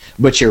mattered.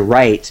 But you're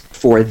right,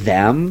 for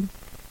them,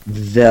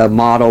 the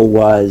model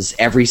was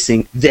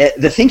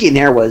the thinking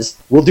there was,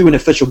 we'll do an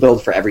official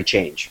build for every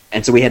change.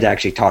 And so we had to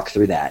actually talk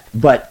through that.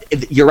 But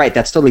you're right,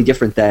 that's totally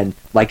different than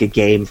like a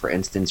game, for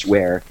instance,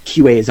 where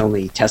QA is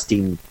only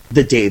testing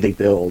the day they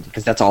build,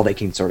 because that's all they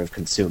can sort of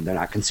consume. They're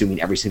not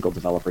consuming every single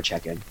developer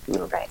check-in.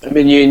 Right. I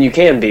mean, you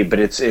can be, but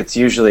it's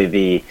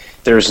usually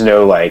there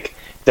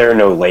are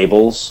no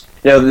labels.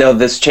 No,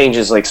 this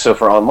changes, like, so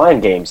for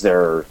online games,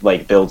 there are,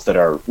 like, builds that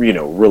are,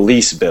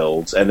 release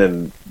builds, and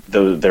then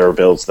there are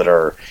builds that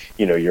are,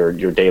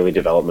 your daily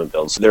development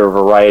builds. There are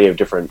a variety of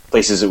different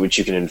places at which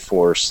you can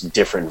enforce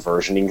different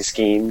versioning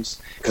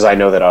schemes, because I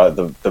know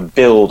that the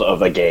build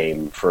of a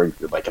game for,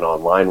 like, an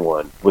online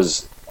one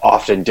was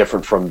often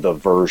different from the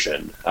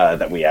version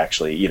that we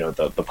actually,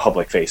 the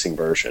public-facing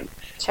version.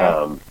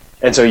 Sure.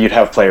 And so you'd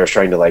have players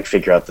trying to, like,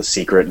 figure out the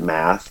secret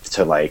math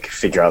to, like,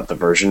 figure out the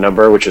version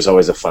number, which is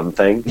always a fun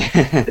thing.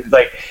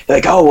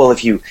 like, oh, well,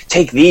 if you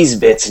take these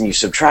bits and you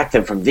subtract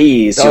them from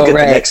these, you'll get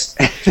the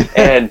next.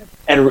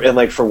 And And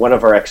like for one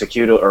of our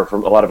or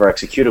from a lot of our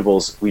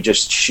executables, we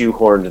just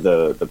shoehorned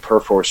the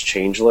Perforce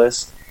change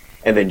list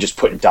and then just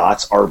put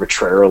dots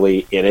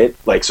arbitrarily in it.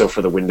 Like, so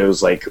for the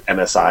Windows, like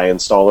MSI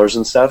installers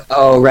and stuff.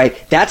 Oh,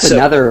 right. That's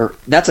another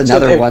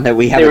one that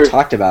we haven't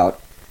talked about.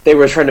 They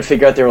were trying to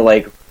figure out, they were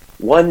like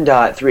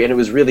 1.3, and it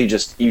was really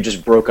just, you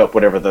just broke up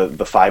whatever the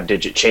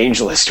 5-digit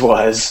change list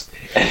was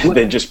and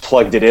then just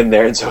plugged it in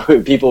there. And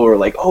so people were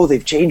like, oh,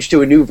 they've changed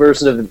to a new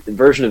version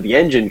of the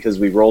engine because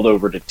we rolled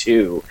over to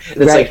 2.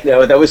 And it's like,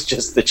 no, that was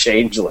just the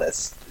change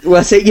list.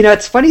 Well, so,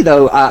 it's funny,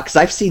 though, because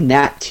I've seen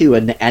that, too,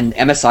 and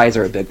MSIs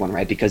are a big one,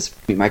 right? Because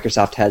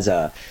Microsoft has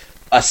a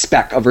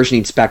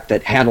versioning spec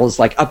that handles,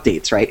 like,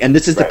 updates, right? And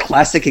this is the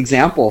classic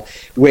example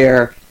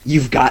where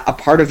you've got a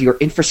part of your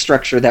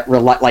infrastructure that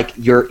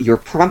you're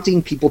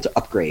prompting people to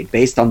upgrade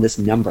based on this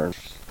number,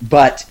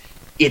 but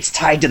it's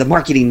tied to the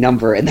marketing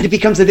number, and then it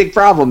becomes a big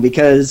problem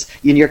because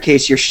in your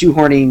case you're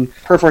shoehorning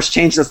Perforce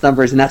change list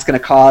numbers, and that's going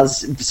to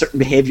cause certain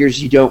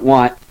behaviors you don't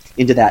want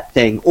into that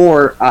thing.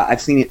 Or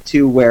I've seen it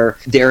too where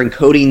they're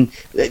encoding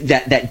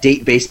that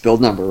date-based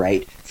build number,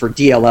 right? For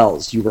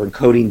DLLs, you were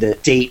encoding the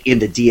date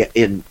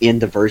in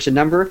the version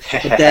number,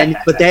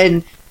 but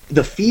then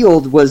the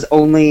field was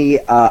only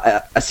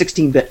a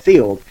 16-bit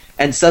field,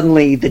 and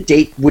suddenly the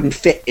date wouldn't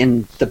fit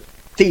in the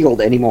field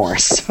anymore.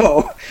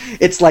 So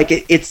it's like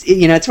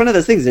it's one of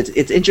those things.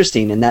 It's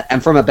interesting,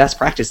 and from a best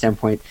practice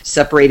standpoint,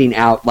 separating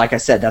out. Like I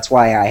said, that's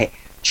why I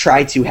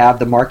try to have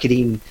the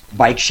marketing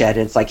bike shed.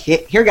 And it's like,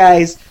 here,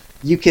 guys,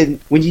 you can,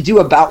 when you do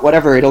about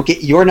whatever, it'll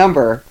get your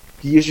number.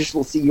 The users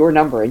will see your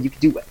number, and you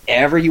can do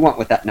whatever you want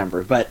with that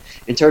number. But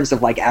in terms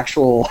of like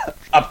actual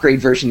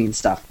upgrade versioning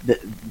stuff,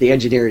 the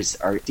engineers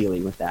are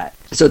dealing with that,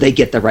 so they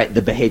get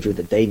the behavior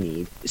that they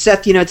need.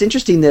 Seth, it's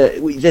interesting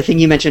the thing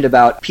you mentioned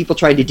about people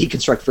trying to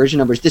deconstruct version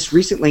numbers. This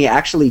recently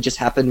actually just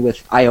happened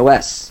with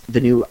iOS,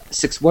 the new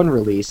 6.1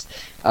 release,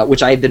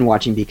 which I had been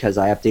watching because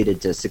I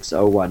updated to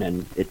 6.01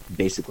 and it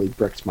basically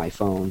bricked my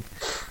phone.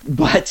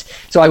 But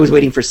so I was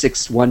waiting for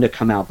 6.1 to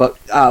come out. But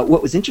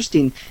what was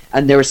interesting,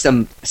 and there was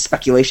some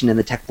speculation in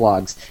the tech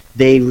blogs,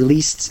 they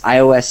released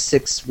iOS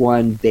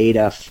 6.1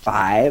 beta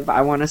 5,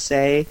 I want to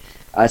say,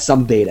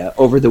 some beta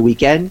over the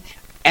weekend.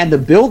 And the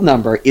build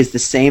number is the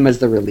same as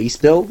the release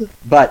build,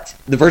 but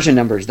the version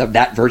numbers,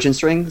 that version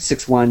string,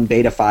 6.1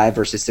 beta 5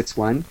 versus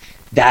 6.1,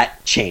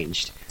 that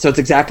changed. So it's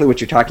exactly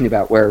what you're talking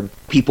about, where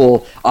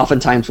people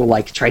oftentimes will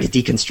like try to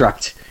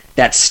deconstruct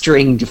that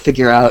string to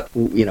figure out,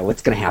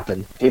 what's going to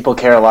happen. People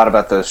care a lot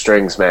about those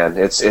strings, man.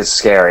 It's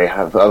scary.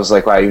 I was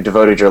like, wow, you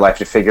devoted your life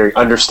to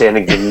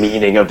understanding the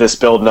meaning of this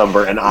build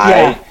number, and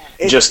I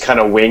just kind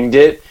of winged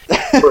it.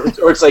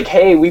 Or it's like,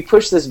 hey, we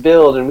pushed this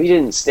build and we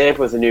didn't stamp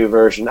with a new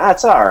version.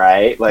 That's all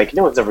right. Like,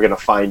 no one's ever going to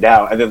find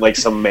out. And then, like,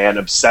 some man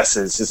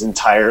obsesses his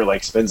entire,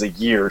 spends a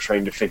year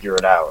trying to figure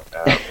it out.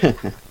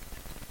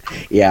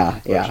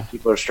 Yeah.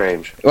 People are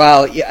strange.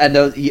 Well, yeah, and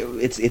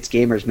it's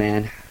gamers,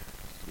 man.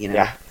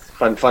 Yeah,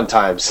 fun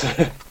times.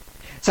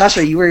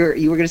 Sasha, you were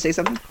going to say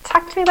something?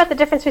 Talk to me about the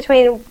difference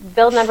between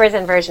build numbers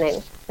and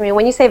versioning. I mean,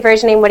 when you say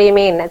versioning, what do you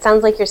mean? It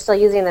sounds like you're still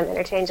using them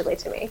interchangeably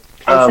to me.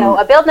 And so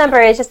a build number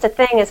is just a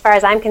thing, as far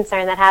as I'm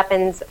concerned, that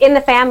happens in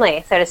the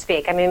family, so to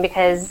speak. I mean,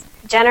 because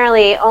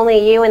generally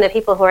only you and the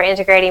people who are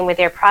integrating with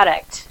your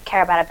product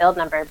care about a build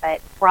number,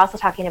 but we're also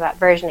talking about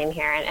versioning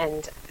here.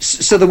 And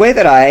so the way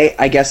that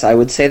I guess I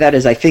would say that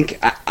is, I think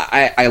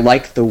I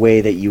like the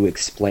way that you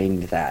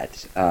explained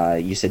that.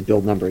 You said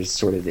build numbers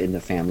sort of in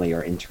the family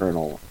or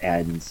internal,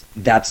 and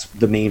that's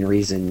the main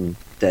reason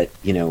that,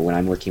 when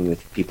I'm working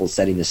with people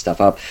setting this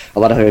stuff up, a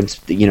lot of times,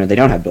 they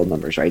don't have build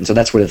numbers, right? And so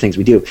that's one of the things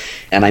we do.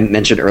 And I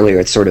mentioned earlier,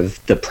 it's sort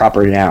of the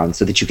proper noun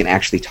so that you can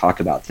actually talk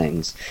about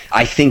things.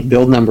 I think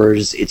build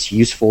numbers, it's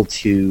useful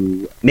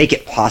to make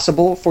it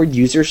possible for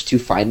users to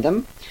find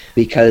them,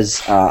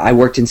 because I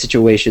worked in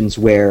situations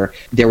where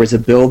there was a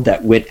build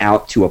that went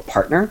out to a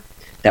partner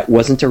that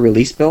wasn't a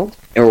release build,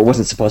 or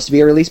wasn't supposed to be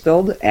a release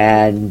build,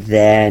 and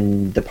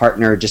then the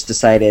partner just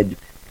decided,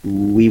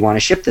 we want to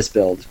ship this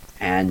build.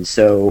 And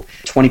so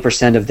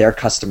 20% of their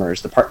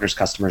customers, the partner's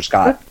customers,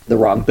 got the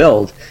wrong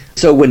build.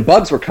 So when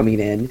bugs were coming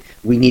in,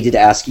 we needed to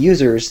ask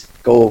users,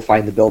 go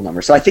find the build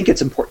number. So I think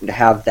it's important to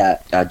have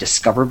that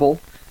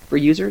discoverable for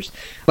users.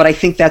 But I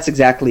think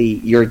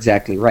you're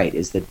exactly right,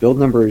 is that build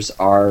numbers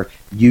are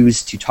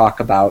used to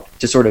talk about,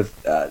 to sort of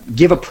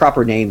give a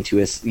proper name to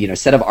a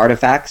set of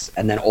artifacts,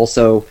 and then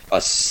also a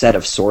set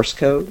of source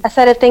code. A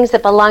set of things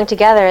that belong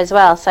together as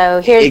well.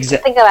 So here's the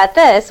thing about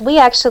this. We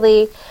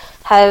actually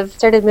have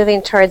started moving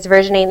towards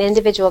versioning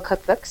individual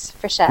cookbooks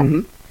for Chef.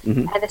 Mm-hmm.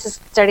 Mm-hmm. And this is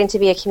starting to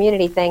be a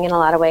community thing in a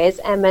lot of ways.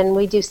 And when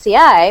we do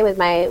CI with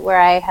where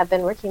I have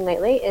been working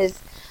lately,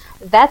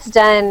 that's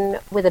done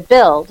with a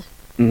build.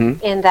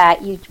 Mm-hmm. In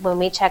that when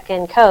we check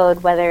in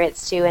code, whether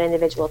it's to an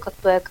individual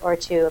cookbook or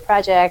to a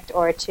project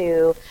or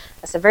to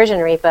a Subversion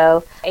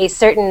repo, a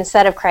certain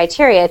set of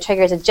criteria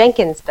triggers a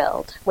Jenkins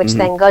build, which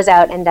then goes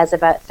out and does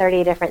about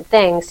 30 different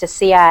things to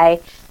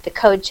CI the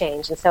code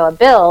change. And so a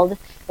build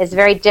is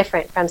very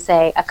different from,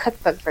 say, a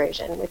cookbook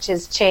version, which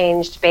is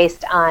changed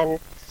based on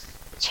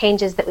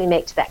changes that we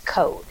make to that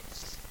code.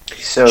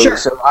 So, Sure.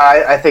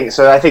 I think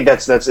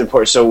that's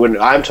important. So when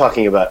I'm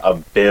talking about a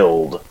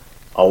build,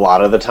 a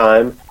lot of the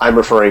time I'm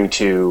referring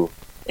to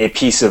a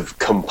piece of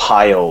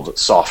compiled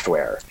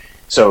software.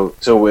 So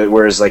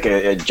whereas like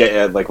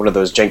like one of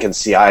those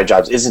Jenkins CI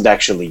jobs isn't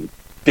actually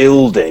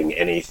building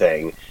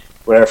anything.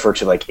 When I refer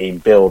to like a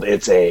build,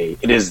 it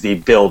is the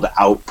build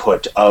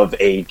output of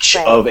a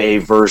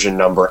version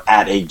number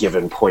at a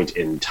given point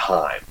in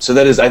time. So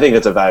I think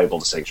that's a valuable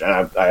distinction.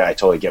 I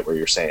totally get what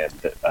you're saying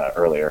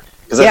earlier.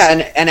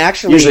 Yeah, and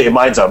actually, usually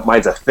mine's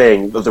a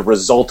thing, the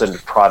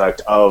resultant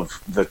product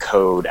of the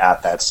code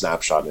at that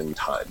snapshot in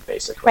time,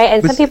 basically. Right,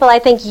 and some people I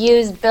think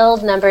use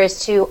build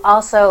numbers to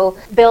also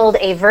build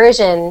a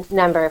version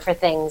number for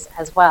things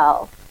as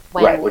well.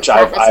 When Right, which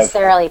not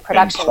necessarily I've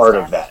production been part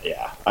stuff. of that.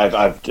 Yeah,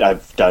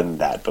 I've done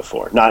that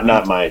before. Not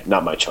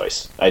my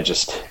choice. I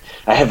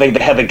had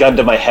the gun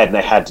to my head and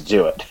I had to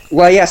do it.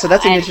 well, yeah. So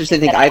that's an interesting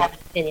thing. I have an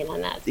opinion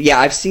on that. Yeah,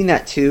 I've seen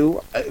that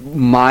too.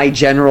 My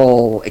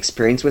general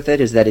experience with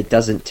it is that it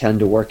doesn't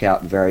tend to work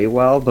out very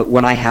well. But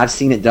when I have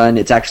seen it done,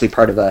 it's actually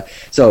part of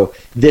So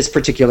this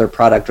particular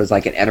product was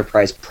like an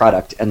enterprise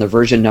product, and the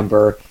version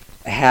number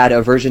had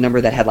a version number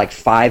that had like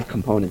 5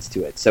 components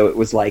to it. So it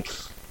was like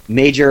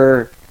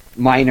major,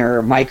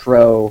 minor,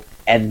 micro,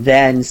 and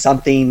then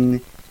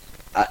something.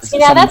 That some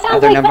sounds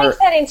other like number.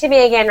 setting to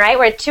me again, right?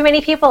 Where too many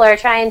people are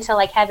trying to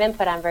like have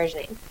input on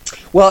versioning.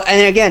 Well,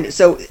 and again,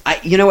 so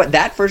you know what?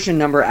 That version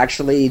number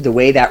actually, the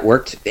way that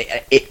worked,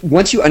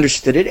 once you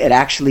understood it, it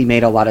actually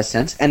made a lot of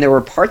sense, and there were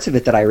parts of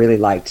it that I really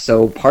liked.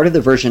 So part of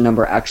the version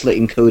number actually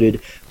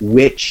encoded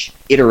which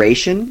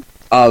iteration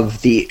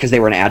of because they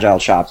were an agile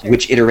shop,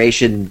 which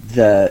iteration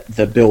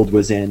the build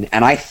was in,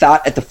 and I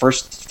thought at the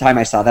first time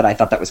I saw that, I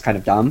thought that was kind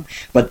of dumb,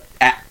 but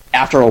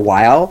after a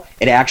while,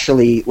 it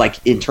actually, like,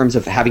 in terms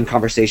of having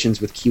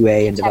conversations with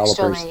QA and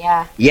developers,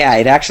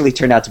 it actually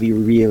turned out to be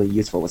really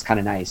useful. It was kind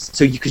of nice.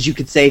 So because you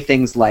could say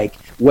things like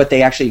what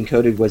they actually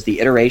encoded was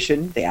the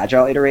iteration, the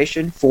agile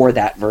iteration for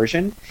that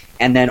version,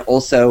 and then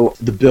also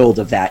the build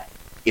of that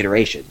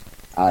iteration.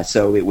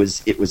 So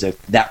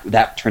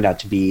that turned out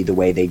to be the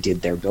way they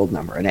did their build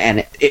number,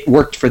 and it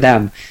worked for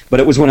them.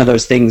 But it was one of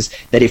those things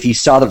that if you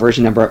saw the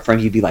version number up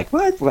front, you'd be like,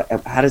 "What?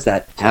 How does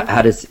that?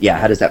 How does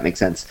that make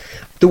sense?"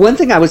 The one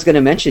thing I was going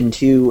to mention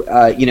too,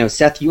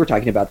 Seth, you were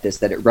talking about this,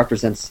 that it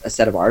represents a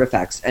set of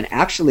artifacts, and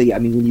actually, I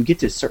mean, when you get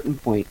to a certain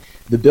point,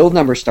 the build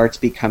number starts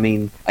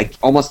becoming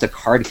almost a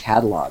card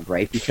catalog,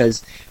 right?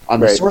 Because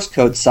on the source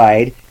code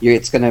side,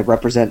 it's going to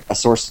represent a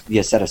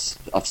set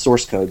of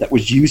source code that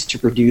was used to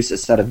produce a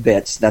set of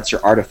bits. That's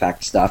your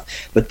artifact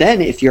stuff. But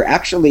then if you're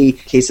actually,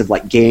 case of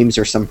like games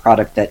or some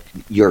product that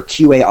your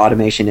QA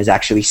automation is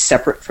actually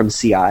separate from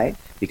CI,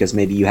 because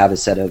maybe you have a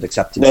set of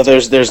acceptance. No,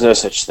 there's no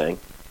such thing.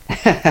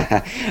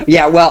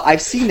 Yeah, well,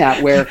 I've seen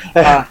that where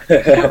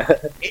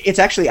it's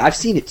actually, I've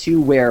seen it too,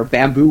 where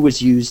Bamboo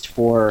was used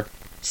for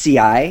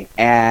CI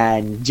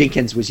and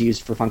Jenkins was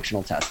used for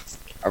functional tests.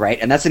 All right,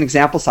 and that's an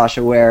example,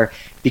 Sasha, where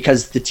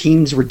because different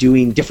teams were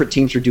doing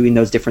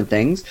those different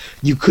things,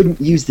 you couldn't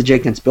use the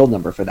Jenkins build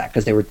number for that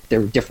because they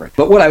were different.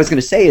 But what I was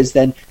going to say is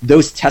then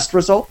those test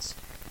results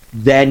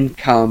then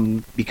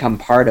become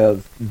part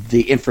of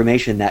the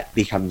information that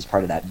becomes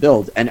part of that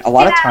build, and a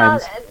lot of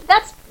times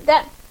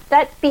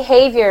that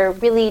behavior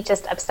really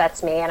just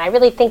upsets me, and I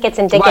really think it's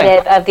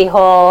indicative of the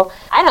whole,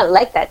 I don't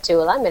like that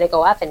tool, I'm going to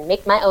go off and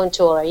make my own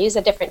tool or use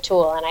a different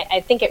tool, and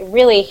I think it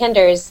really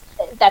hinders.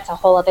 That's a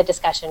whole other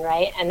discussion,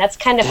 right? And that's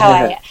kind of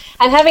how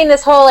I'm having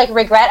this whole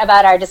regret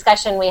about our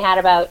discussion we had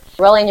about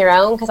rolling your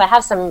own, because I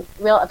have some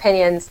real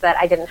opinions that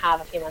I didn't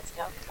have a few months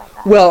ago about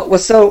that. Well,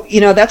 so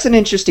that's an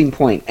interesting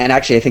point, and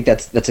actually I think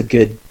that's a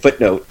good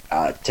footnote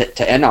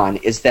to end on,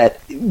 is that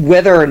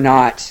whether or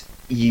not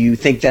you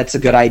think that's a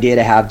good idea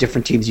to have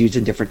different teams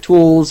using different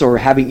tools or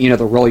having,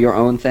 the roll your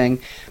own thing,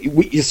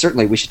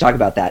 certainly we should talk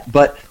about that.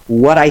 But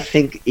what I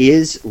think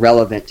is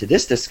relevant to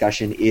this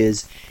discussion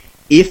is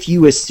if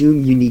you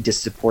assume you need to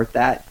support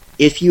that,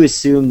 if you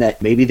assume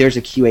that maybe there's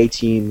a QA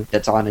team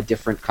that's on a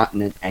different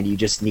continent and you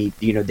just need,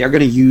 they're going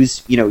to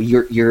use, they're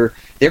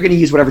going to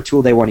use whatever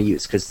tool they want to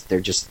use because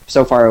they're just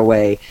so far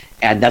away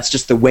and that's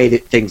just the way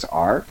that things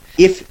are.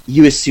 If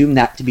you assume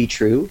that to be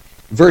true,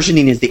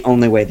 versioning is the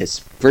only way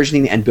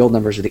versioning and build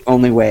numbers are the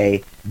only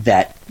way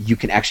that you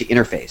can actually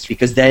interface,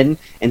 because then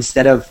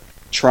instead of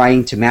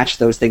trying to match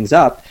those things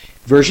up,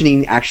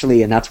 versioning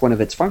actually, and that's one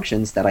of its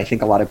functions that I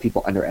think a lot of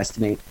people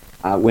underestimate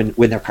when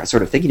they're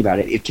sort of thinking about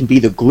it, it can be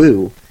the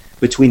glue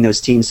between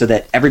those teams so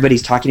that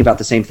everybody's talking about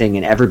the same thing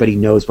and everybody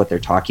knows what they're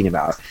talking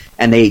about.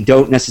 And they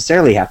don't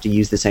necessarily have to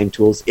use the same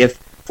tools if,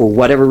 for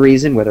whatever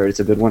reason, whether it's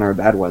a good one or a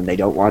bad one, they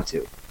don't want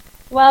to.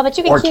 Well, but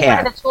you can key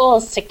one of the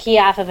tools to key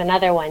off of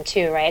another one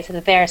too, right? So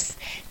that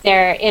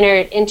they're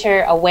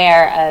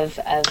inter-aware of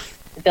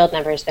the build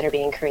numbers that are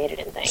being created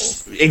in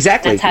things.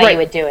 Exactly. That's how you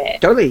would do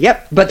it. Totally,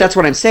 yep. But that's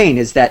what I'm saying,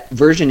 is that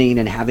versioning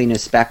and having a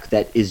spec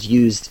that is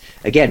used,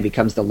 again,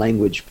 becomes the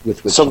language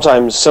with which...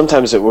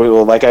 Sometimes it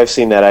will, like I've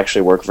seen that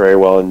actually work very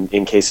well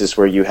in cases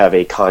where you have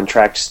a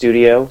contract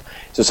studio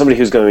So somebody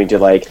who's going to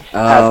like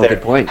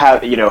good point.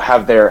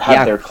 have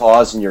their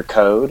claws in your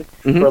code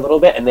for a little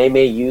bit, and they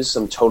may use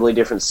some totally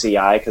different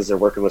CI because they're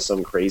working with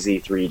some crazy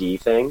 3D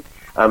thing.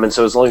 And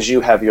so as long as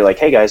you have, you're like,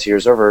 hey guys,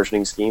 here's our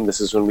versioning scheme. This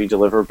is when we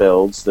deliver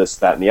builds, this,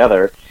 that, and the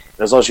other. And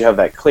as long as you have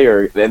that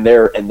clear, and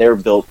they're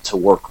built to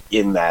work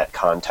in that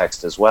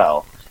context as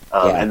well.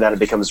 And then it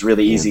becomes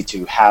really easy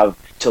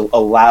to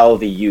allow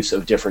the use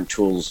of different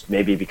tools,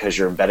 maybe because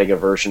you're embedding a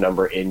version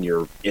number in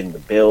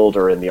the build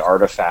or in the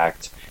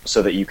artifact,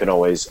 so that you can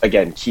always,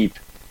 again, keep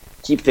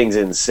things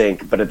in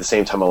sync, but at the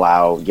same time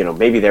allow,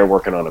 maybe they're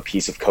working on a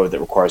piece of code that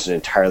requires an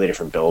entirely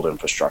different build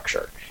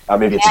infrastructure.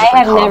 Maybe it's a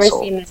different console. I have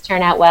never seen this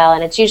turn out well,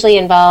 and it usually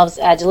involves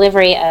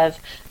delivery of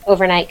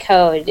overnight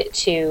code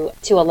to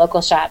a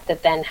local shop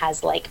that then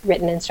has like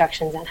written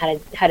instructions on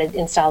how to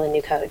install the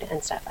new code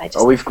and stuff.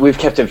 We've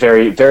kept it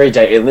very, very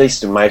at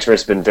least in my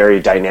experience, been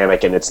very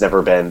dynamic, and there's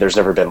never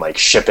been like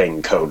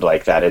shipping code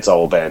like that. It's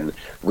all been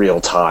real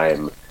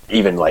time,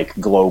 even like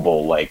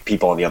global, like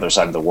people on the other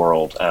side of the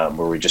world,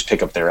 where we just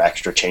pick up their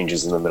extra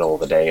changes in the middle of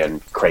the day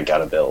and crank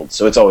out a build.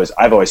 So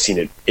I've always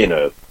seen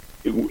it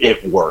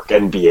work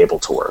and be able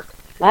to work.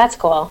 That's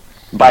cool.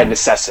 By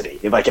necessity,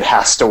 like it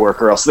has to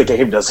work or else the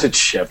game doesn't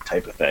ship,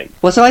 type of thing.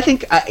 Well, so I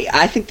think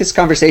this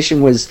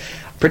conversation was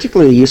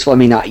particularly useful. I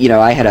mean,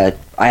 I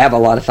have a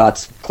lot of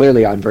thoughts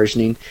clearly on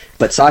versioning,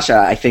 but Sasha,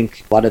 I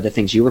think a lot of the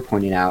things you were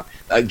pointing out,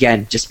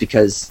 again, just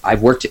because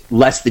I've worked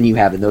less than you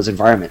have in those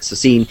environments, so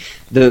seeing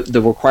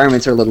the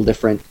requirements are a little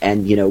different,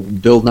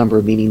 and build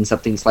number meaning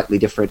something slightly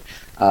different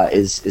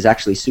is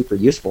actually super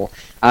useful.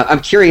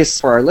 I'm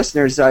curious for our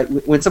listeners,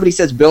 when somebody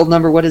says build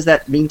number, what does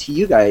that mean to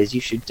you guys?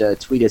 You should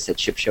tweet us at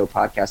Ship Show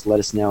Podcast. Let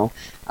us know.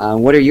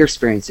 What are your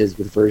experiences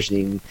with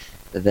versioning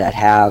that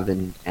have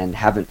and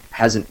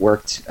hasn't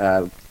worked?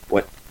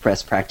 What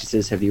best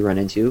practices have you run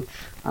into?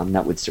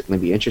 That would certainly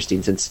be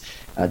interesting, since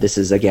this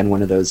is again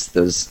one of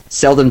those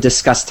seldom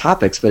discussed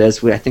topics. But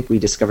as I think we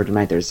discovered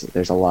tonight,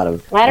 there's a lot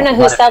of. I don't know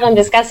who's seldom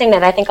discussing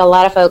that. I think a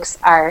lot of folks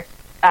are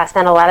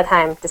spend a lot of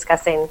time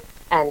discussing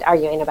and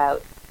arguing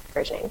about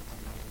versioning.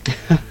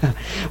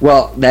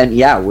 Well, then,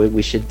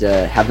 we should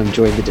have them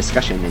join the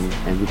discussion,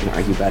 and we can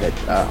argue about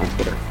it on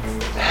Twitter.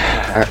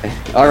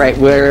 All right,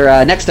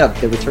 we're next up,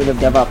 the return of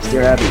DevOps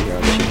Dear Abby here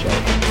on the Ship Show.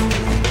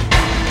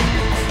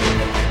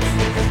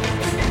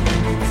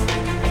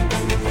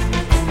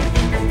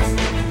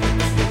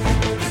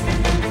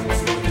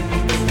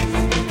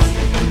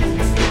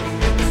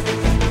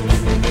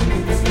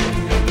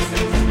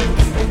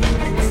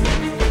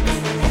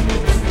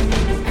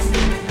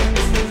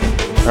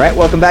 All right,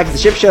 welcome back to the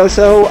Ship Show.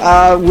 So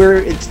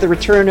it's the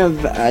return of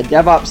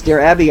DevOps Dear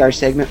Abby, our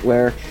segment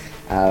where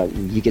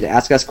you get to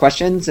ask us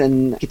questions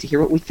and get to hear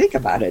what we think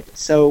about it.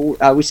 So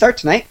we start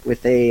tonight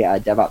with a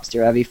DevOps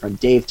Dear Abby from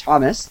Dave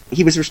Thomas.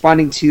 He was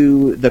responding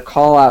to the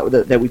call out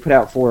that we put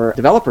out for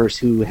developers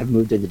who have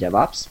moved into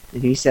DevOps.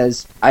 And he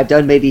says, I've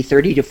done maybe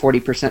 30 to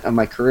 40% of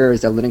my career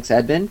as a Linux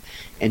admin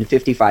and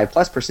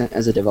 55+%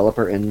 as a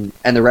developer and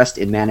the rest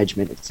in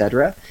management,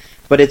 etc.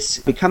 But it's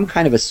become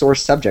kind of a sore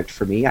subject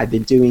for me. I've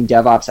been doing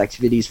DevOps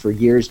activities for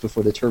years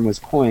before the term was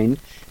coined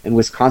and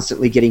was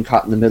constantly getting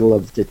caught in the middle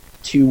of the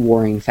two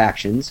warring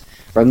factions.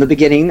 From the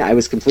beginning, I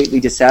was completely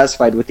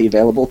dissatisfied with the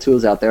available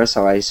tools out there,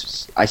 so I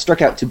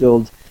struck out to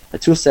build a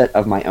tool set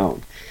of my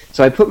own.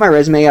 So I put my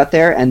resume out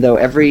there, and though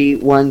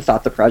everyone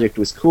thought the project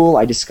was cool,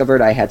 I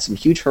discovered I had some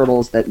huge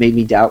hurdles that made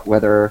me doubt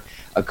whether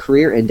a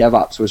career in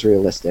DevOps was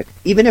realistic.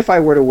 Even if I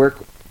were to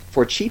work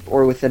for cheap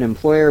or with an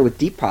employer with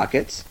deep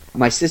pockets,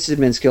 my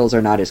sysadmin skills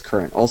are not as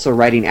current. Also,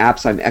 writing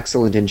apps, I'm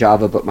excellent in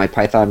Java, but my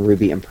Python,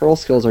 Ruby, and Perl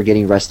skills are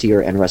getting rustier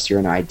and rustier,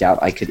 and I doubt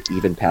I could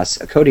even pass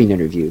a coding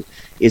interview.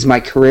 Is my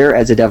career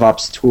as a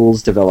DevOps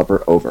tools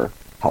developer over?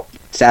 Help.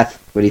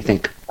 Seth, what do you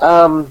think?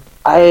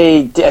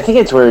 I think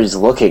it's where he's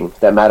looking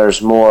that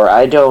matters more.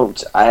 I don't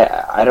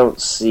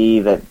see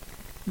that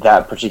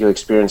particular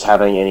experience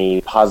having any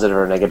positive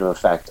or negative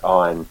effect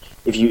on.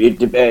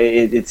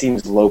 It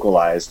seems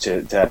localized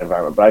to that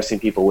environment, but I've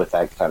seen people with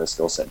that kind of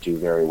skill set do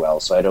very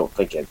well. So I don't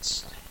think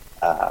it's.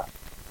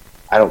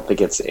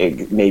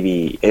 It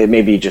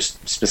may be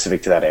just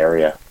specific to that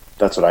area.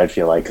 That's what I'd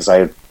feel like, because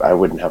I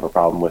wouldn't have a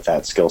problem with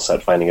that skill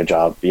set finding a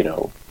job. In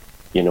a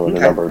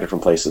number of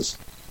different places.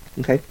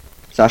 Okay,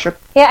 Sasha.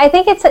 Yeah, I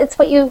think it's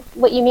what you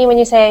mean when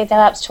you say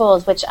DevOps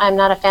tools, which I'm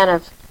not a fan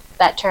of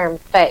that term.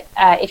 But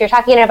if you're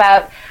talking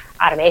about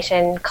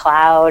automation,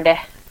 cloud,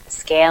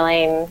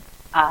 scaling.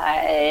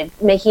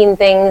 Making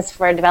things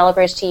for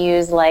developers to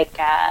use, like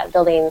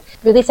building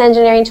release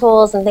engineering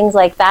tools and things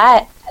like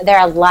that, there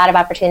are a lot of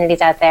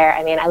opportunities out there.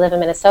 I mean, I live in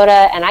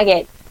Minnesota, and I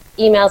get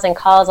emails and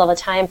calls all the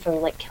time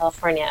from like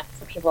California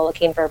for people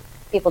looking for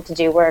people to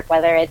do work,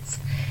 whether it's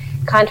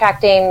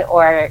contracting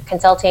or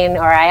consulting,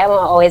 or I am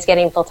always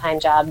getting full-time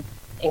job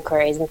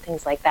inquiries and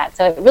things like that.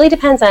 So it really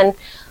depends on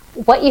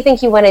what you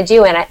think you want to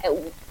do.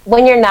 And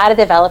when you're not a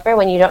developer,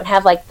 when you don't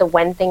have like the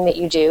one thing that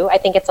you do, I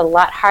think it's a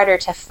lot harder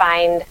to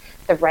find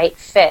the right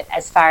fit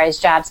as far as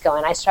jobs go,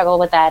 and I struggle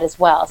with that as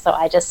well. So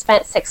I just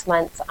spent 6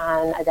 months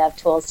on a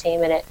DevTools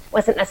team, and it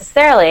wasn't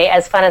necessarily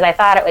as fun as I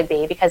thought it would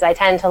be, because I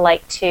tend to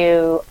like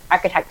to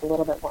architect a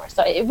little bit more.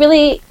 So it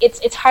really,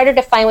 it's harder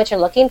to find what you're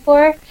looking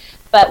for,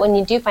 but when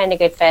you do find a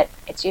good fit,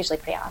 it's usually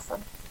pretty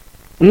awesome.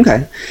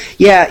 Okay.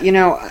 Yeah,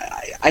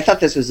 I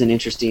thought this was an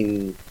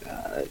interesting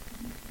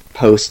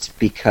post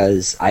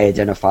because I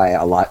identify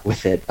a lot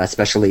with it,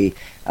 especially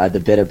the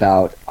bit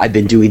about I've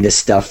been doing this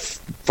stuff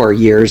for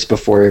years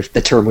before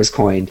the term was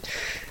coined,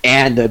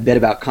 and the bit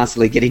about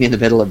constantly getting in the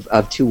middle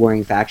of two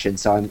warring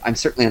factions. So I'm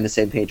certainly on the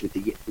same page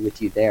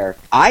with you there.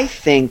 I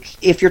think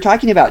if you're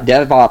talking about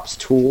DevOps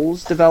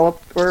tools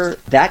developer,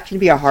 that can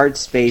be a hard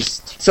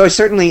space. So I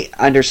certainly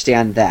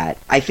understand that.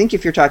 I think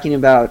if you're talking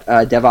about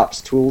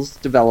DevOps tools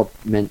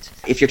development,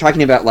 if you're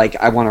talking about like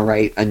I want to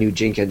write a new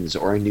Jenkins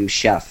or a new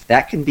Chef,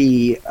 that can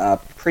be a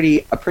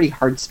pretty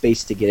hard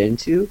space to get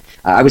into.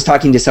 I was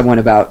talking to someone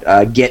about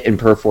Git and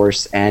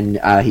Perforce, and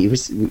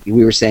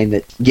we were saying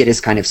that Git has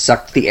kind of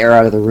sucked the air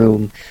out of the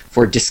room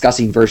for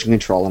discussing version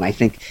control, and I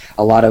think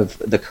a lot of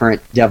the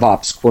current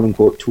DevOps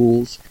quote-unquote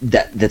tools,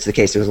 that's the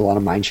case. There's a lot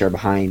of mindshare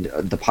behind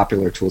the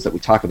popular tools that we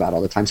talk about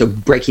all the time, so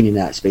breaking into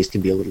that space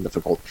can be a little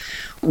difficult.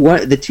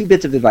 The two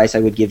bits of advice I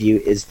would give you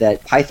is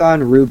that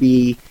Python,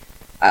 Ruby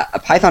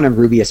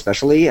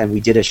especially, and we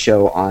did a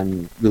show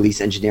on release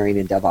engineering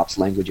and DevOps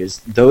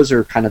languages. Those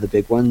are kind of the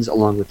big ones,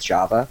 along with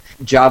Java.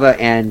 Java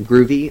and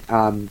Groovy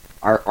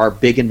are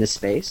big in this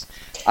space.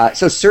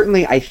 So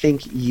certainly I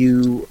think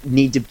you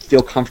need to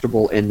feel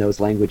comfortable in those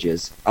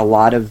languages. A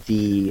lot of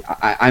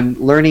I'm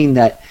learning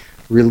that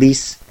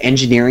release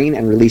engineering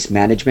and release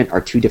management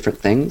are two different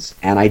things,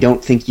 and I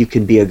don't think you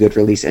can be a good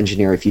release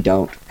engineer if you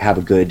don't have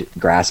a good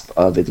grasp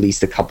of at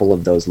least a couple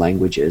of those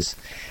languages.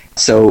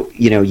 So,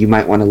 you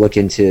might want to look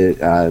into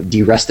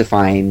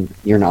de-rustifying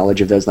your knowledge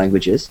of those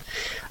languages.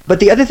 But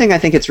the other thing I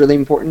think it's really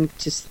important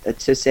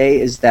to say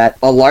is that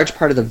a large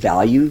part of the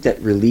value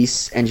that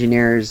release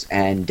engineers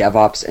and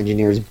DevOps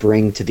engineers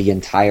bring to the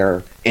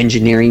entire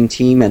engineering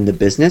team and the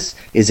business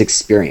is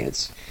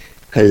experience.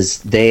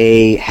 Because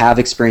they have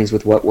experience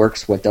with what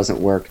works, what doesn't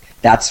work.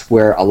 That's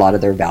where a lot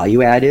of their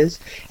value add is.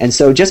 And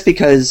so just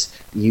because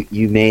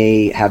you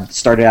may have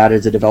started out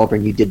as a developer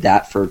and you did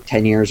that for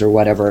 10 years or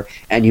whatever,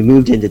 and you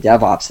moved into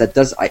DevOps,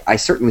 I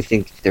certainly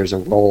think there's a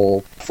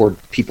role for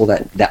people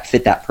that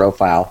fit that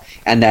profile,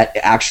 and that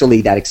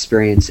actually that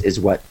experience is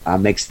what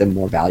makes them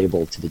more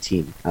valuable to the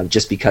team.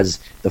 Just because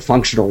the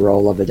functional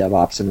role of a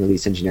DevOps and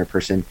release engineer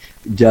person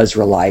does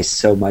rely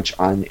so much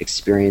on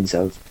experience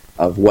of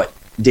what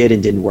did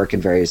and didn't work in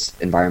various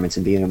environments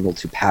and being able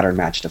to pattern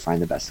match to find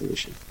the best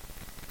solution.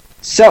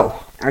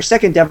 So, our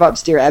second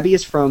DevOps Dear Abby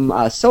is from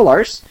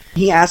Solars.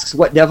 He asks,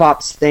 what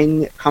DevOps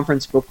thing,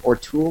 conference, book, or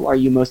tool are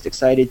you most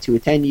excited to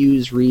attend,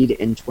 use, read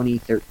in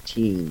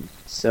 2013?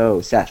 So,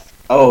 Seth.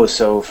 Oh,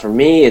 so for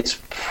me, it's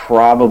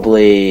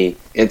probably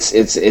it's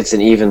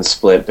an even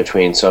split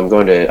between. So I'm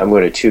going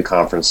to two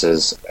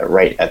conferences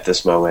right at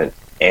this moment,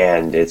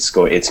 and it's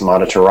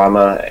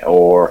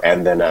Monitorama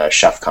and then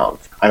ChefConf.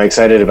 I'm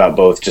excited about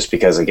both just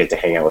because I get to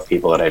hang out with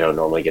people that I don't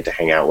normally get to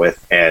hang out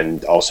with,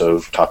 and also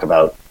talk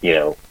about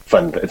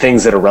fun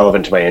things that are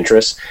relevant to my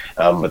interests.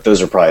 But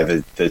those are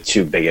probably the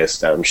two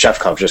biggest.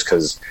 ChefConf just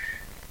because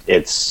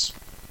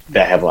I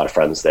have a lot of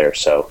friends there,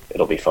 so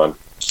it'll be fun.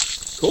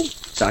 Cool.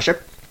 Sasha?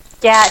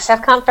 Yeah,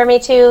 ChefConf for me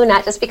too,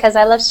 not just because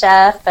I love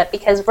Chef, but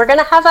because we're going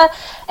to have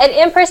an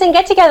in-person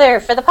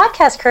get-together for the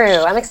podcast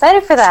crew. I'm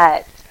excited for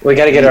that. We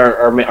got to get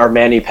our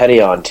Manny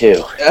Petty on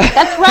too.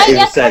 That's right.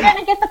 Yes, we're going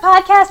to get the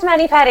podcast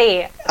Manny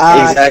Petty.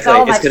 Exactly.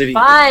 So much it's going to be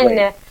fun.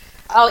 great.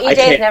 Oh,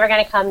 EJ is never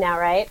going to come now,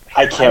 right?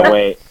 I can't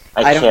wait.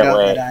 I can't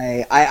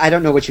wait. I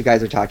don't know what you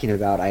guys are talking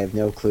about. I have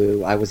no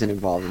clue. I wasn't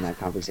involved in that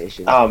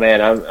conversation. Oh man,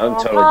 I'm totally down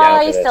for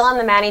Oh, this. he's still in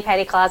the Manny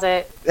Petty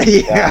closet.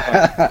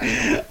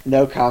 Yeah.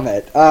 No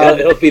comment.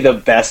 It'll be the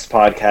best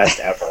podcast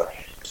ever.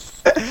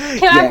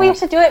 We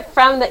should do it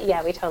from the...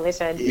 Yeah, we totally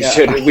should.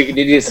 We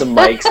need some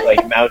mics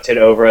mounted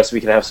over us.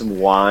 We can have some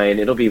wine.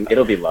 It'll be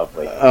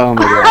lovely. Oh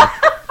my god.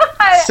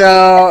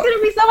 So it's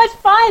gonna be so much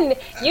fun.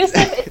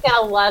 Yusuf is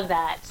gonna love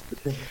that.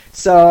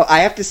 So I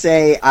have to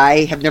say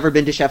I have never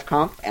been to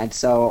ChefConf, and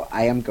so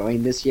I am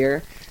going this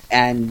year,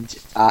 and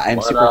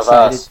I'm super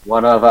excited.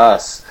 One of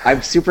us.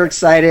 I'm super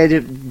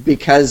excited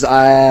because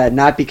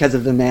not because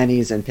of the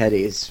Mannies and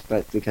Petties,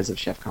 but because of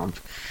ChefConf.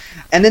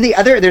 And then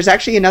there's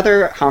actually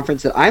another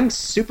conference that I'm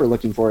super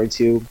looking forward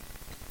to.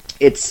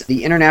 It's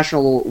the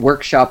International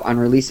Workshop on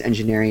Release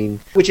Engineering,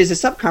 which is a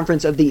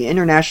sub-conference of the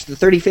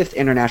 35th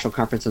International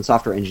Conference on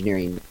Software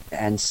Engineering.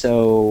 And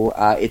so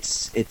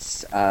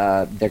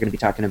they're going to be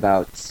talking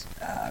about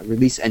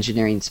release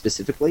engineering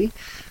specifically.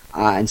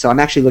 And so I'm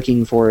actually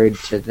looking forward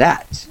to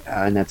that.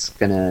 And that's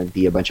going to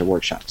be a bunch of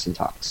workshops and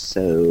talks.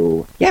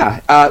 So, yeah.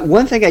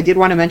 One thing I did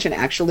want to mention,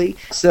 actually,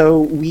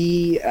 so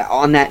we,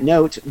 on that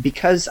note,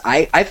 because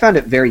I found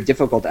it very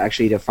difficult,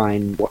 actually, to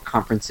find what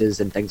conferences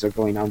and things are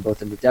going on,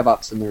 both in the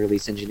DevOps and the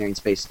release engineering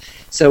space.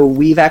 So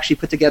we've actually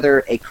put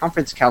together a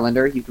conference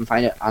calendar. You can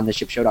find it on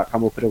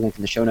theshipshow.com. We'll put a link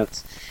in the show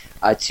notes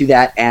to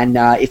that. And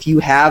if you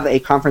have a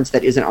conference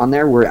that isn't on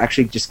there, we're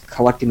actually just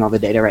collecting all the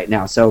data right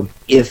now. So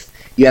if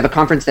you have a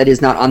conference that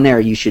is not on there,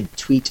 you should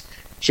tweet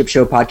Ship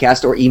Show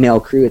Podcast or email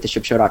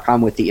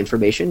crew@theshipshow.com with the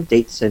information,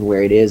 dates, and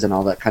where it is, and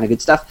all that kind of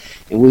good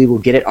stuff. And we will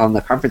get it on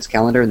the conference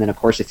calendar. And then, of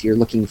course, if you're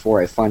looking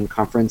for a fun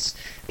conference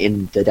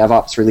in the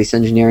DevOps, release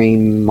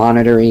engineering,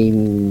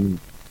 monitoring,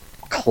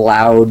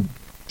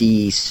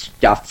 cloudy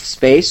stuff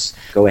space,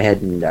 go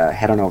ahead and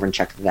head on over and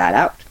check that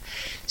out.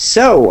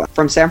 So,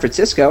 from San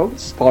Francisco,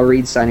 this is Paul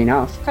Reed signing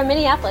off. From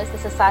Minneapolis,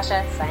 this is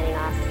Sasha signing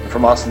off.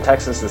 From Austin,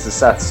 Texas, this is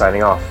Seth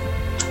signing off.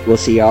 We'll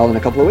see you all in a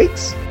couple of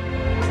weeks.